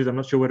definitely wrote it. I'm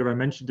not sure whether I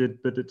mentioned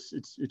it, but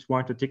it's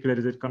quite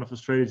articulated that kind of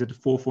Australia is at the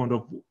forefront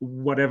of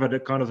whatever the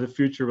kind of the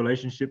future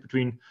relationship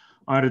between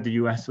either the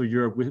US or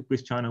Europe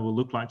with China will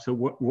look like. So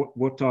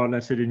what are,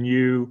 let's say, the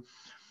new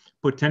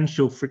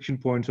potential friction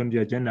points on the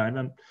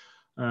agenda?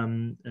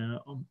 And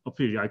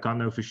obviously I can't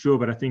know for sure,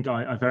 but I think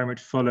I very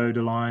much follow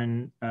the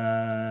line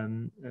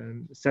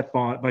set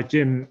by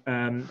Jim,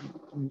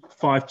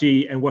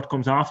 5G and what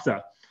comes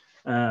after.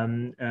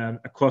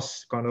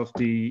 Across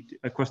the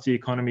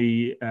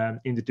economy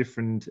in the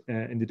different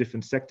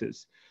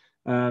sectors.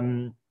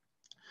 I'm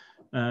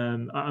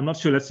not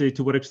sure, let's say,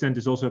 to what extent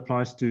this also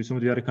applies to some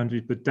of the other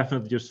countries, but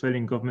definitely the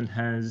Australian government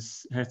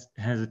has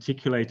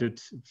articulated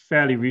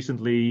fairly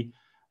recently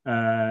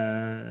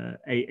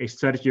a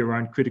strategy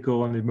around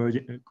critical and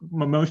emerging,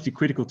 mostly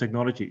critical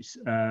technologies.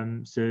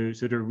 So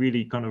they're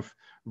really kind of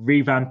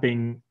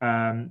revamping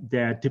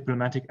their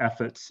diplomatic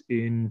efforts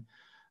in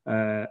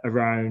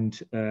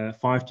around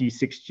 5G,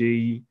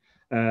 6G,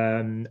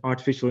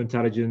 artificial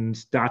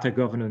intelligence, data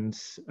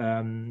governance,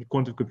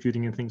 quantum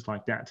computing, and things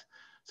like that.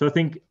 So I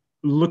think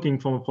looking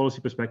from a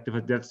policy perspective,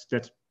 that's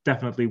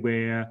definitely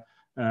where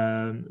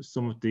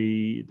some of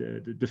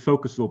the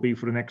focus will be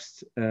for the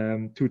next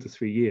 2 to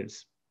 3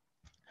 years.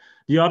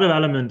 The other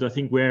element, I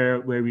think,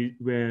 where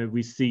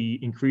we see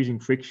increasing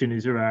friction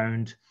is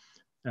around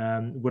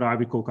what I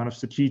would call kind of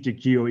strategic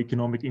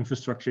geo-economic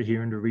infrastructure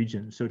here in the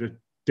region. So that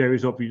there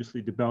is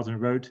obviously the Belt and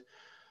Road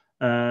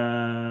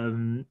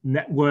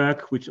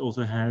network, which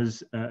also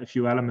has a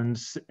few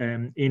elements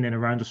in and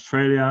around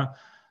Australia.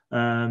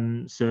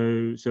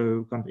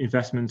 So kind of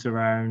investments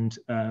around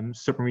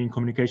submarine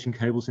communication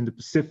cables in the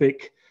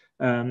Pacific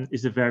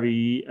is a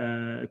very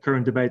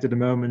current debate at the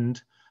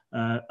moment.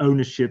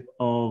 ownership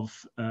of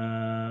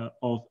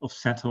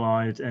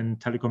satellite and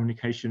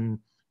telecommunication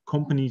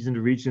companies in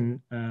the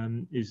region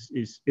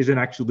is an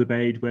actual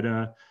debate.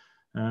 Whether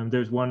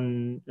there's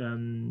one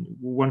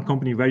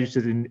company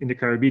registered in the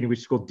Caribbean, which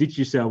is called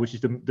Digicel, which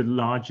is the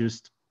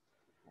largest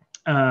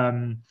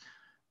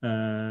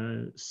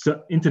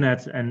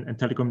internet and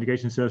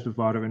telecommunication service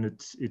provider, and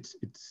it's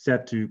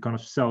set to kind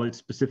of sell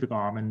its Pacific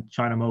arm, and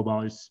China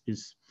Mobile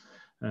is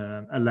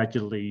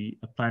allegedly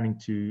planning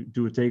to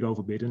do a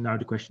takeover bid. And now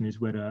the question is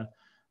whether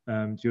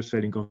the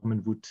Australian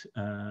government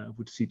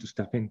would see to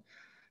step in.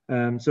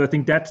 So I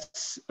think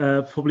that's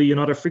probably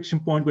another friction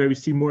point where we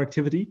see more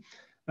activity.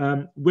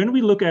 When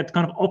we look at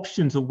kind of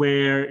options of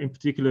where, in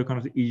particular, kind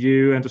of the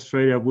EU and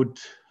Australia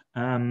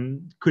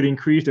could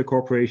increase their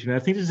cooperation, I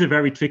think this is a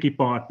very tricky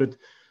part, but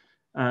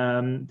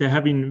there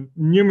have been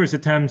numerous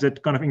attempts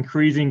at kind of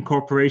increasing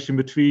cooperation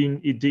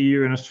between the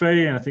EU and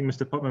Australia. And I think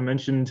Mr. Putman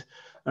mentioned,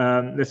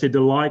 let's say,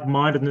 the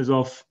like-mindedness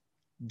of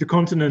the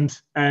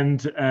continent and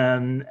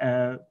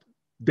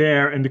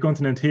there and the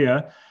continent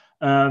here.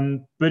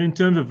 But in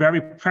terms of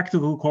very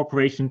practical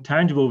cooperation,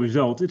 tangible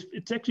results,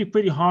 it's actually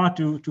pretty hard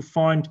to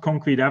find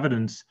concrete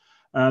evidence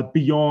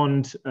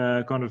beyond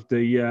kind of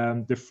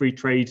the free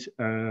trade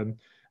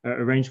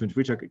arrangements,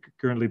 which are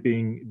currently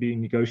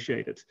being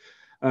negotiated.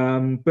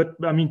 But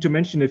I mean, to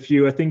mention a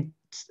few, I think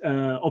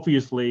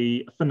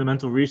obviously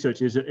fundamental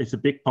research is a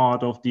big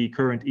part of the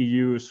current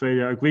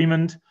EU-Australia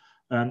agreement,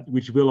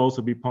 which will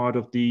also be part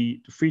of the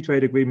free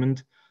trade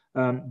agreement.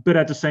 But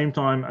at the same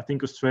time, I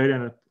think Australia,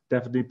 and I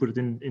definitely put it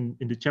in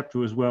the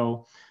chapter as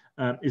well,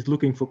 is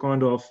looking for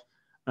kind of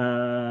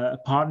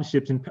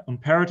partnerships on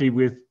parity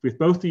with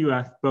both the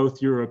US,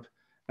 both Europe,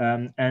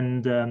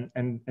 and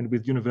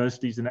with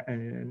universities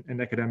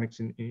and academics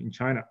in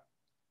China.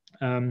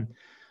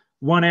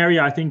 One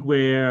area I think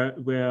where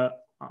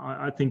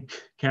I think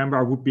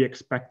Canberra would be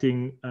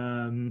expecting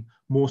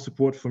more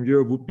support from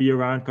Europe would be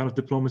around kind of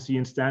diplomacy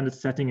and standard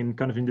setting and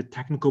kind of in the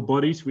technical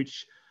bodies,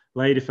 which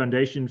lay the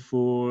foundation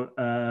for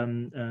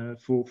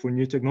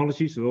new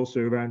technologies, so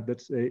also around,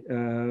 let's say,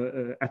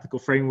 ethical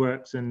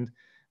frameworks and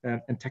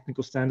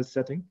technical standard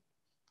setting.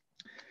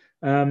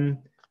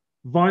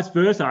 Vice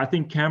versa, I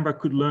think Canberra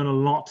could learn a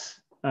lot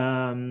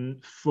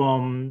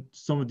from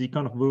some of the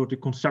kind of the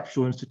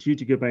conceptual and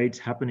strategic debates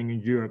happening in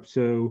Europe.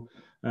 So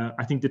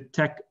I think the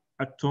tech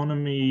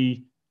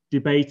autonomy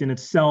debate in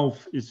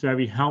itself is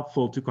very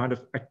helpful to kind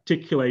of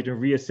articulate and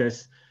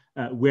reassess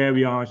where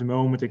we are at the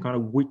moment and kind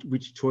of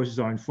which choices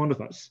are in front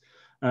of us.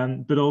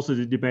 But also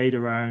the debate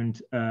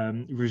around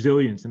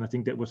resilience, and I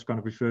think that was kind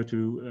of referred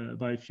to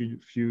by a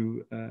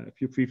few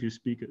previous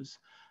speakers.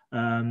 So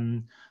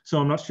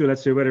I'm not sure,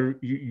 let's say, whether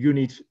you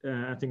need,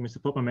 I think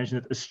Mr. Popper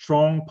mentioned it, a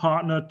strong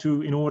partner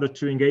in order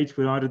to engage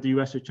with either the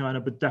US or China,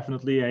 but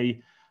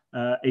definitely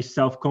a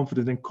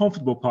self-confident and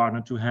comfortable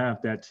partner to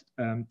have that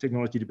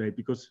technology debate,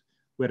 because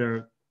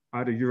whether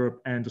either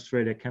Europe and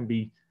Australia can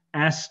be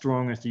as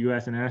strong as the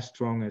US and as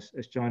strong as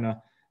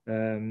China,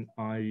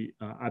 I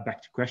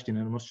back to question,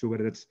 and I'm not sure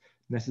whether that's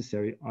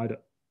necessary either.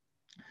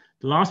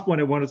 The last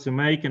point I wanted to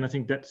make, and I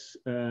think that's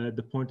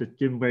the point that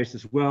Jim raised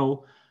as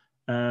well,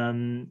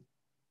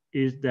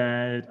 is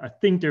that I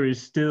think there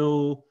is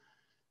still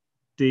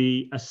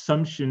the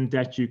assumption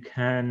that you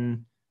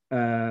can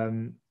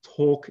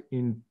talk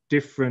in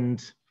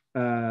different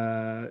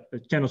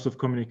channels of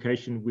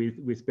communication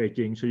with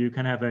Beijing. So you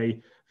can have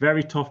a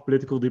very tough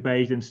political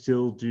debate and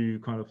still do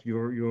kind of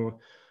your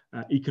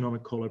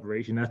economic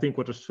collaboration. I think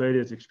what Australia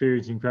is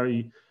experiencing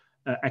very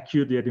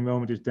acutely at the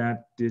moment is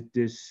that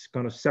this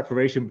kind of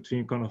separation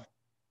between kind of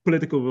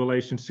political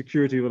relations,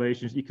 security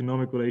relations,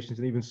 economic relations,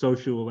 and even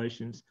social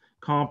relations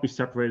can't be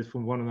separated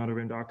from one another,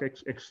 and are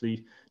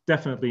actually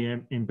definitely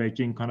in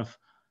Beijing kind of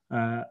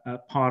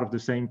part of the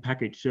same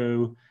package.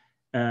 So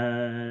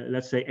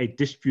let's say a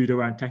dispute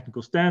around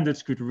technical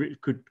standards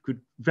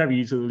could very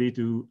easily lead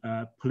to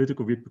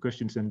political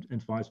repercussions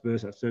and vice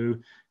versa. So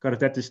kind of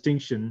that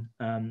distinction,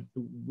 the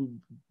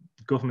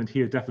government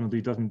here definitely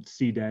doesn't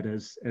see that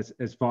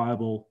as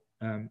viable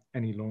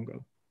any longer.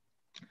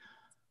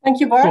 Thank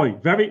you,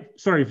 Bart.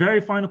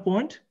 Very final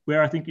point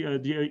where I think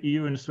the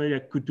EU and Australia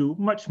could do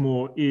much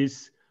more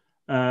is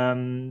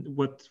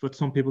what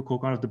some people call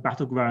kind of the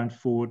battleground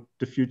for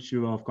the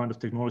future of kind of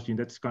technology, and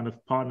that's kind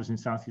of partners in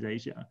Southeast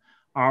Asia.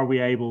 Are we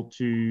able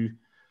to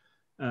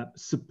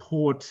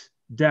support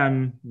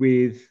them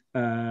with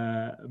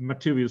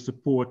material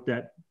support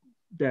that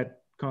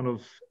kind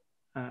of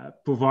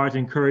provides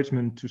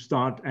encouragement to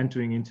start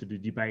entering into the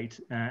debate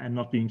and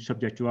not being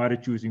subject to either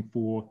choosing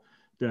for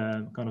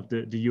the kind of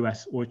the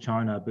US or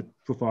China, but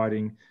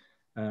providing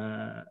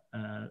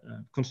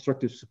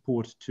constructive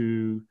support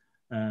to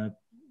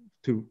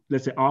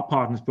let's say our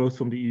partners, both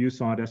from the EU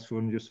side as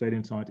from the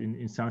Australian side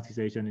in Southeast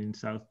Asia and in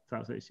South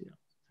Asia.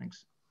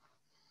 Thanks.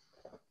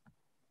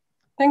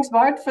 Thanks,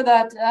 Bart, for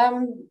that.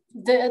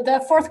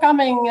 The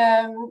forthcoming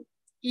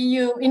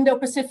EU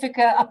Indo-Pacific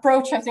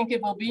approach, I think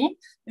it will be,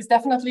 is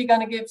definitely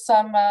going to give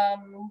some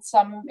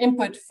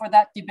input for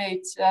that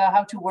debate,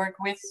 how to work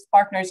with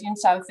partners in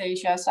South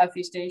Asia,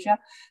 Southeast Asia.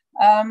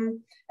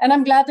 And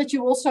I'm glad that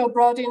you also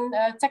brought in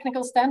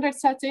technical standard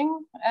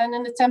setting and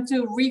an attempt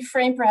to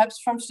reframe perhaps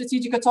from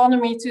strategic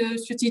autonomy to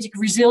strategic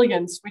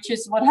resilience, which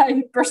is what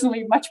I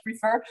personally much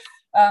prefer.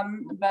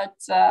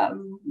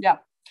 Yeah.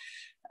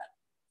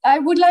 I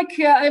would like,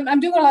 I'm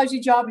doing a lousy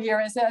job here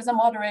as a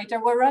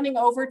moderator. We're running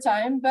over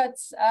time, but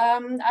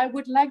I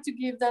would like to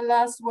give the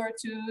last word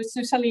to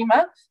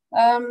Salima,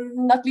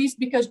 not least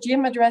because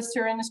Jim addressed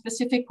her in a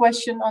specific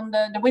question on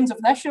the winds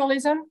of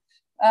nationalism,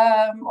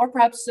 or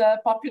perhaps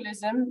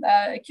populism.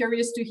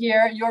 Curious to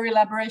hear your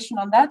elaboration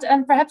on that.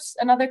 And perhaps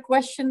another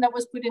question that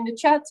was put in the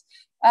chat,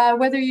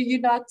 whether you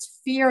do not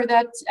fear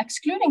that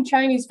excluding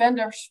Chinese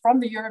vendors from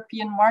the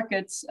European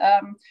markets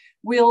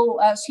will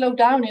slow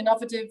down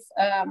innovative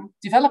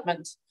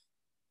development.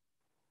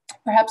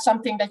 Perhaps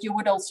something that you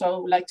would also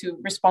like to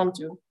respond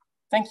to.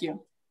 Thank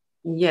you.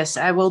 Yes,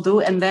 I will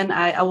do. And then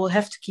I will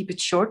have to keep it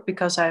short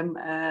because I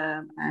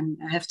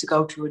have to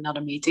go to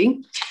another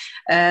meeting.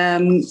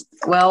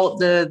 Well,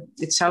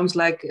 it sounds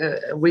like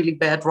a really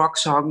bad rock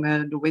song,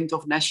 The Wind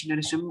of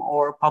Nationalism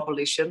or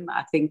Populism.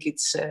 I think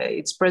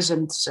its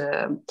presence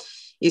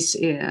is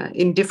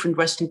in different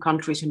Western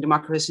countries and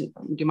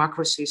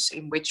democracies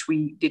in which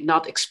we did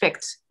not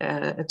expect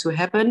to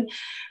happen.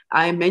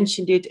 I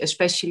mentioned it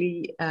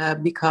especially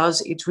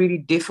because it's really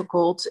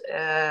difficult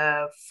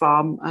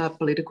from a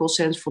political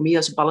sense for me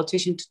as a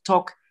politician to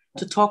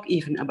talk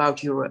even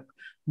about Europe,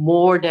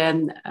 more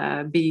than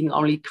being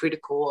only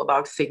critical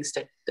about things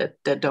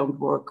that don't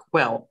work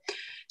well.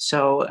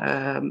 So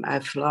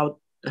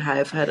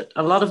I've had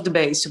a lot of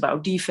debates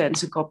about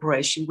defense and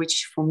cooperation,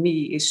 which for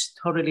me is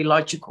totally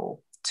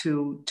logical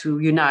to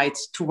unite,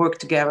 to work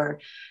together,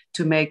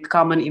 to make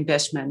common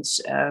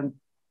investments.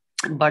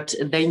 But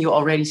then you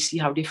already see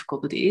how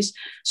difficult it is.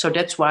 So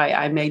that's why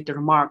I made the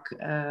remark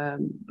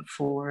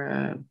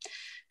for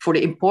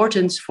the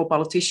importance for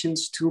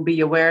politicians to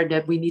be aware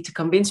that we need to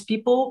convince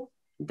people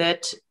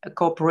that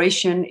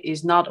cooperation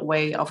is not a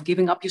way of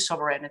giving up your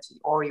sovereignty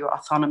or your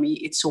autonomy.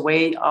 It's a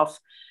way of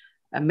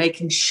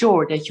making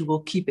sure that you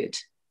will keep it.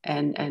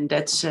 And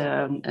that's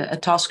a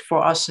task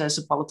for us as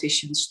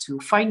politicians to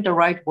find the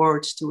right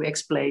words to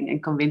explain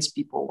and convince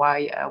people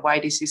why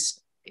this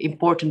is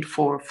important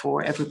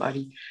for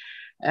everybody.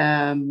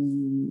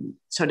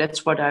 So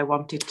that's what I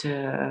wanted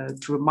to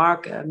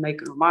remark,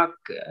 make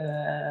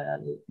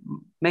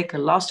a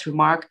last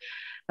remark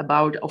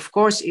about. Of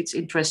course, it's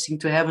interesting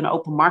to have an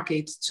open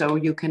market, so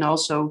you can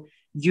also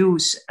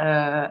use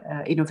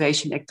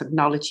innovation and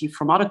technology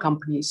from other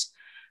companies.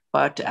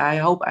 But I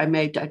hope I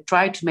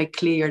tried to make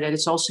clear that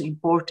it's also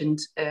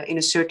important in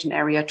a certain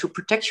area to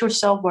protect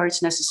yourself where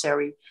it's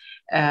necessary.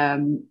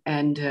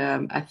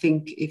 I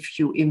think if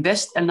you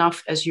invest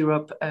enough as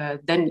Europe,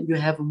 then you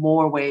have a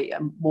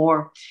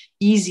more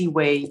easy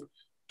way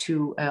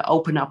to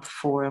open up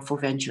for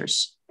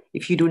ventures.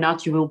 If you do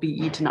not, you will be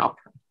eaten up,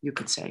 you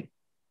could say.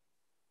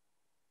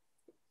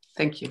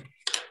 Thank you.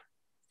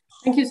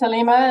 Thank you,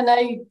 Salima. And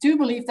I do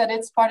believe that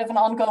it's part of an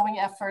ongoing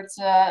effort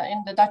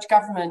in the Dutch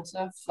government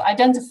of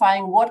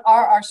identifying what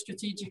are our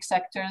strategic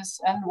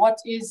sectors and what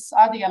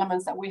are the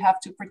elements that we have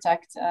to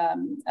protect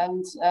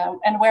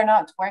and where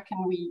not, where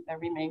can we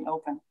remain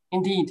open,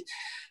 indeed.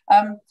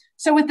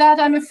 So with that,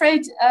 I'm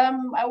afraid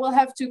I will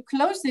have to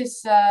close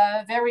this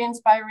very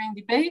inspiring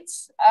debate.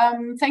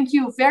 Thank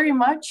you very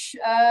much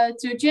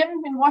to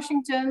Jim in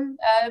Washington,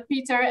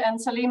 Peter and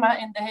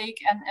Salima in The Hague,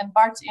 and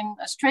Bart in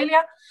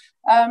Australia.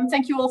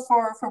 Thank you all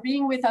for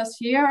being with us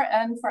here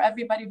and for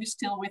everybody who's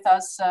still with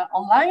us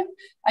online.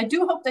 I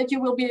do hope that you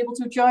will be able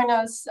to join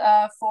us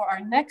for our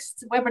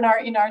next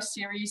webinar in our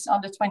series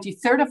on the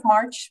 23rd of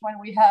March, when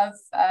we have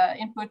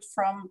input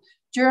from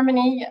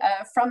Germany,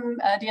 from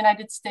the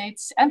United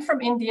States and from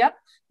India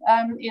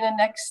in the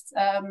next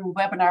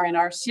webinar in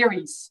our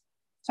series.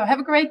 So have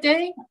a great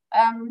day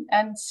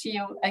and see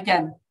you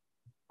again.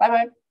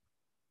 Bye-bye.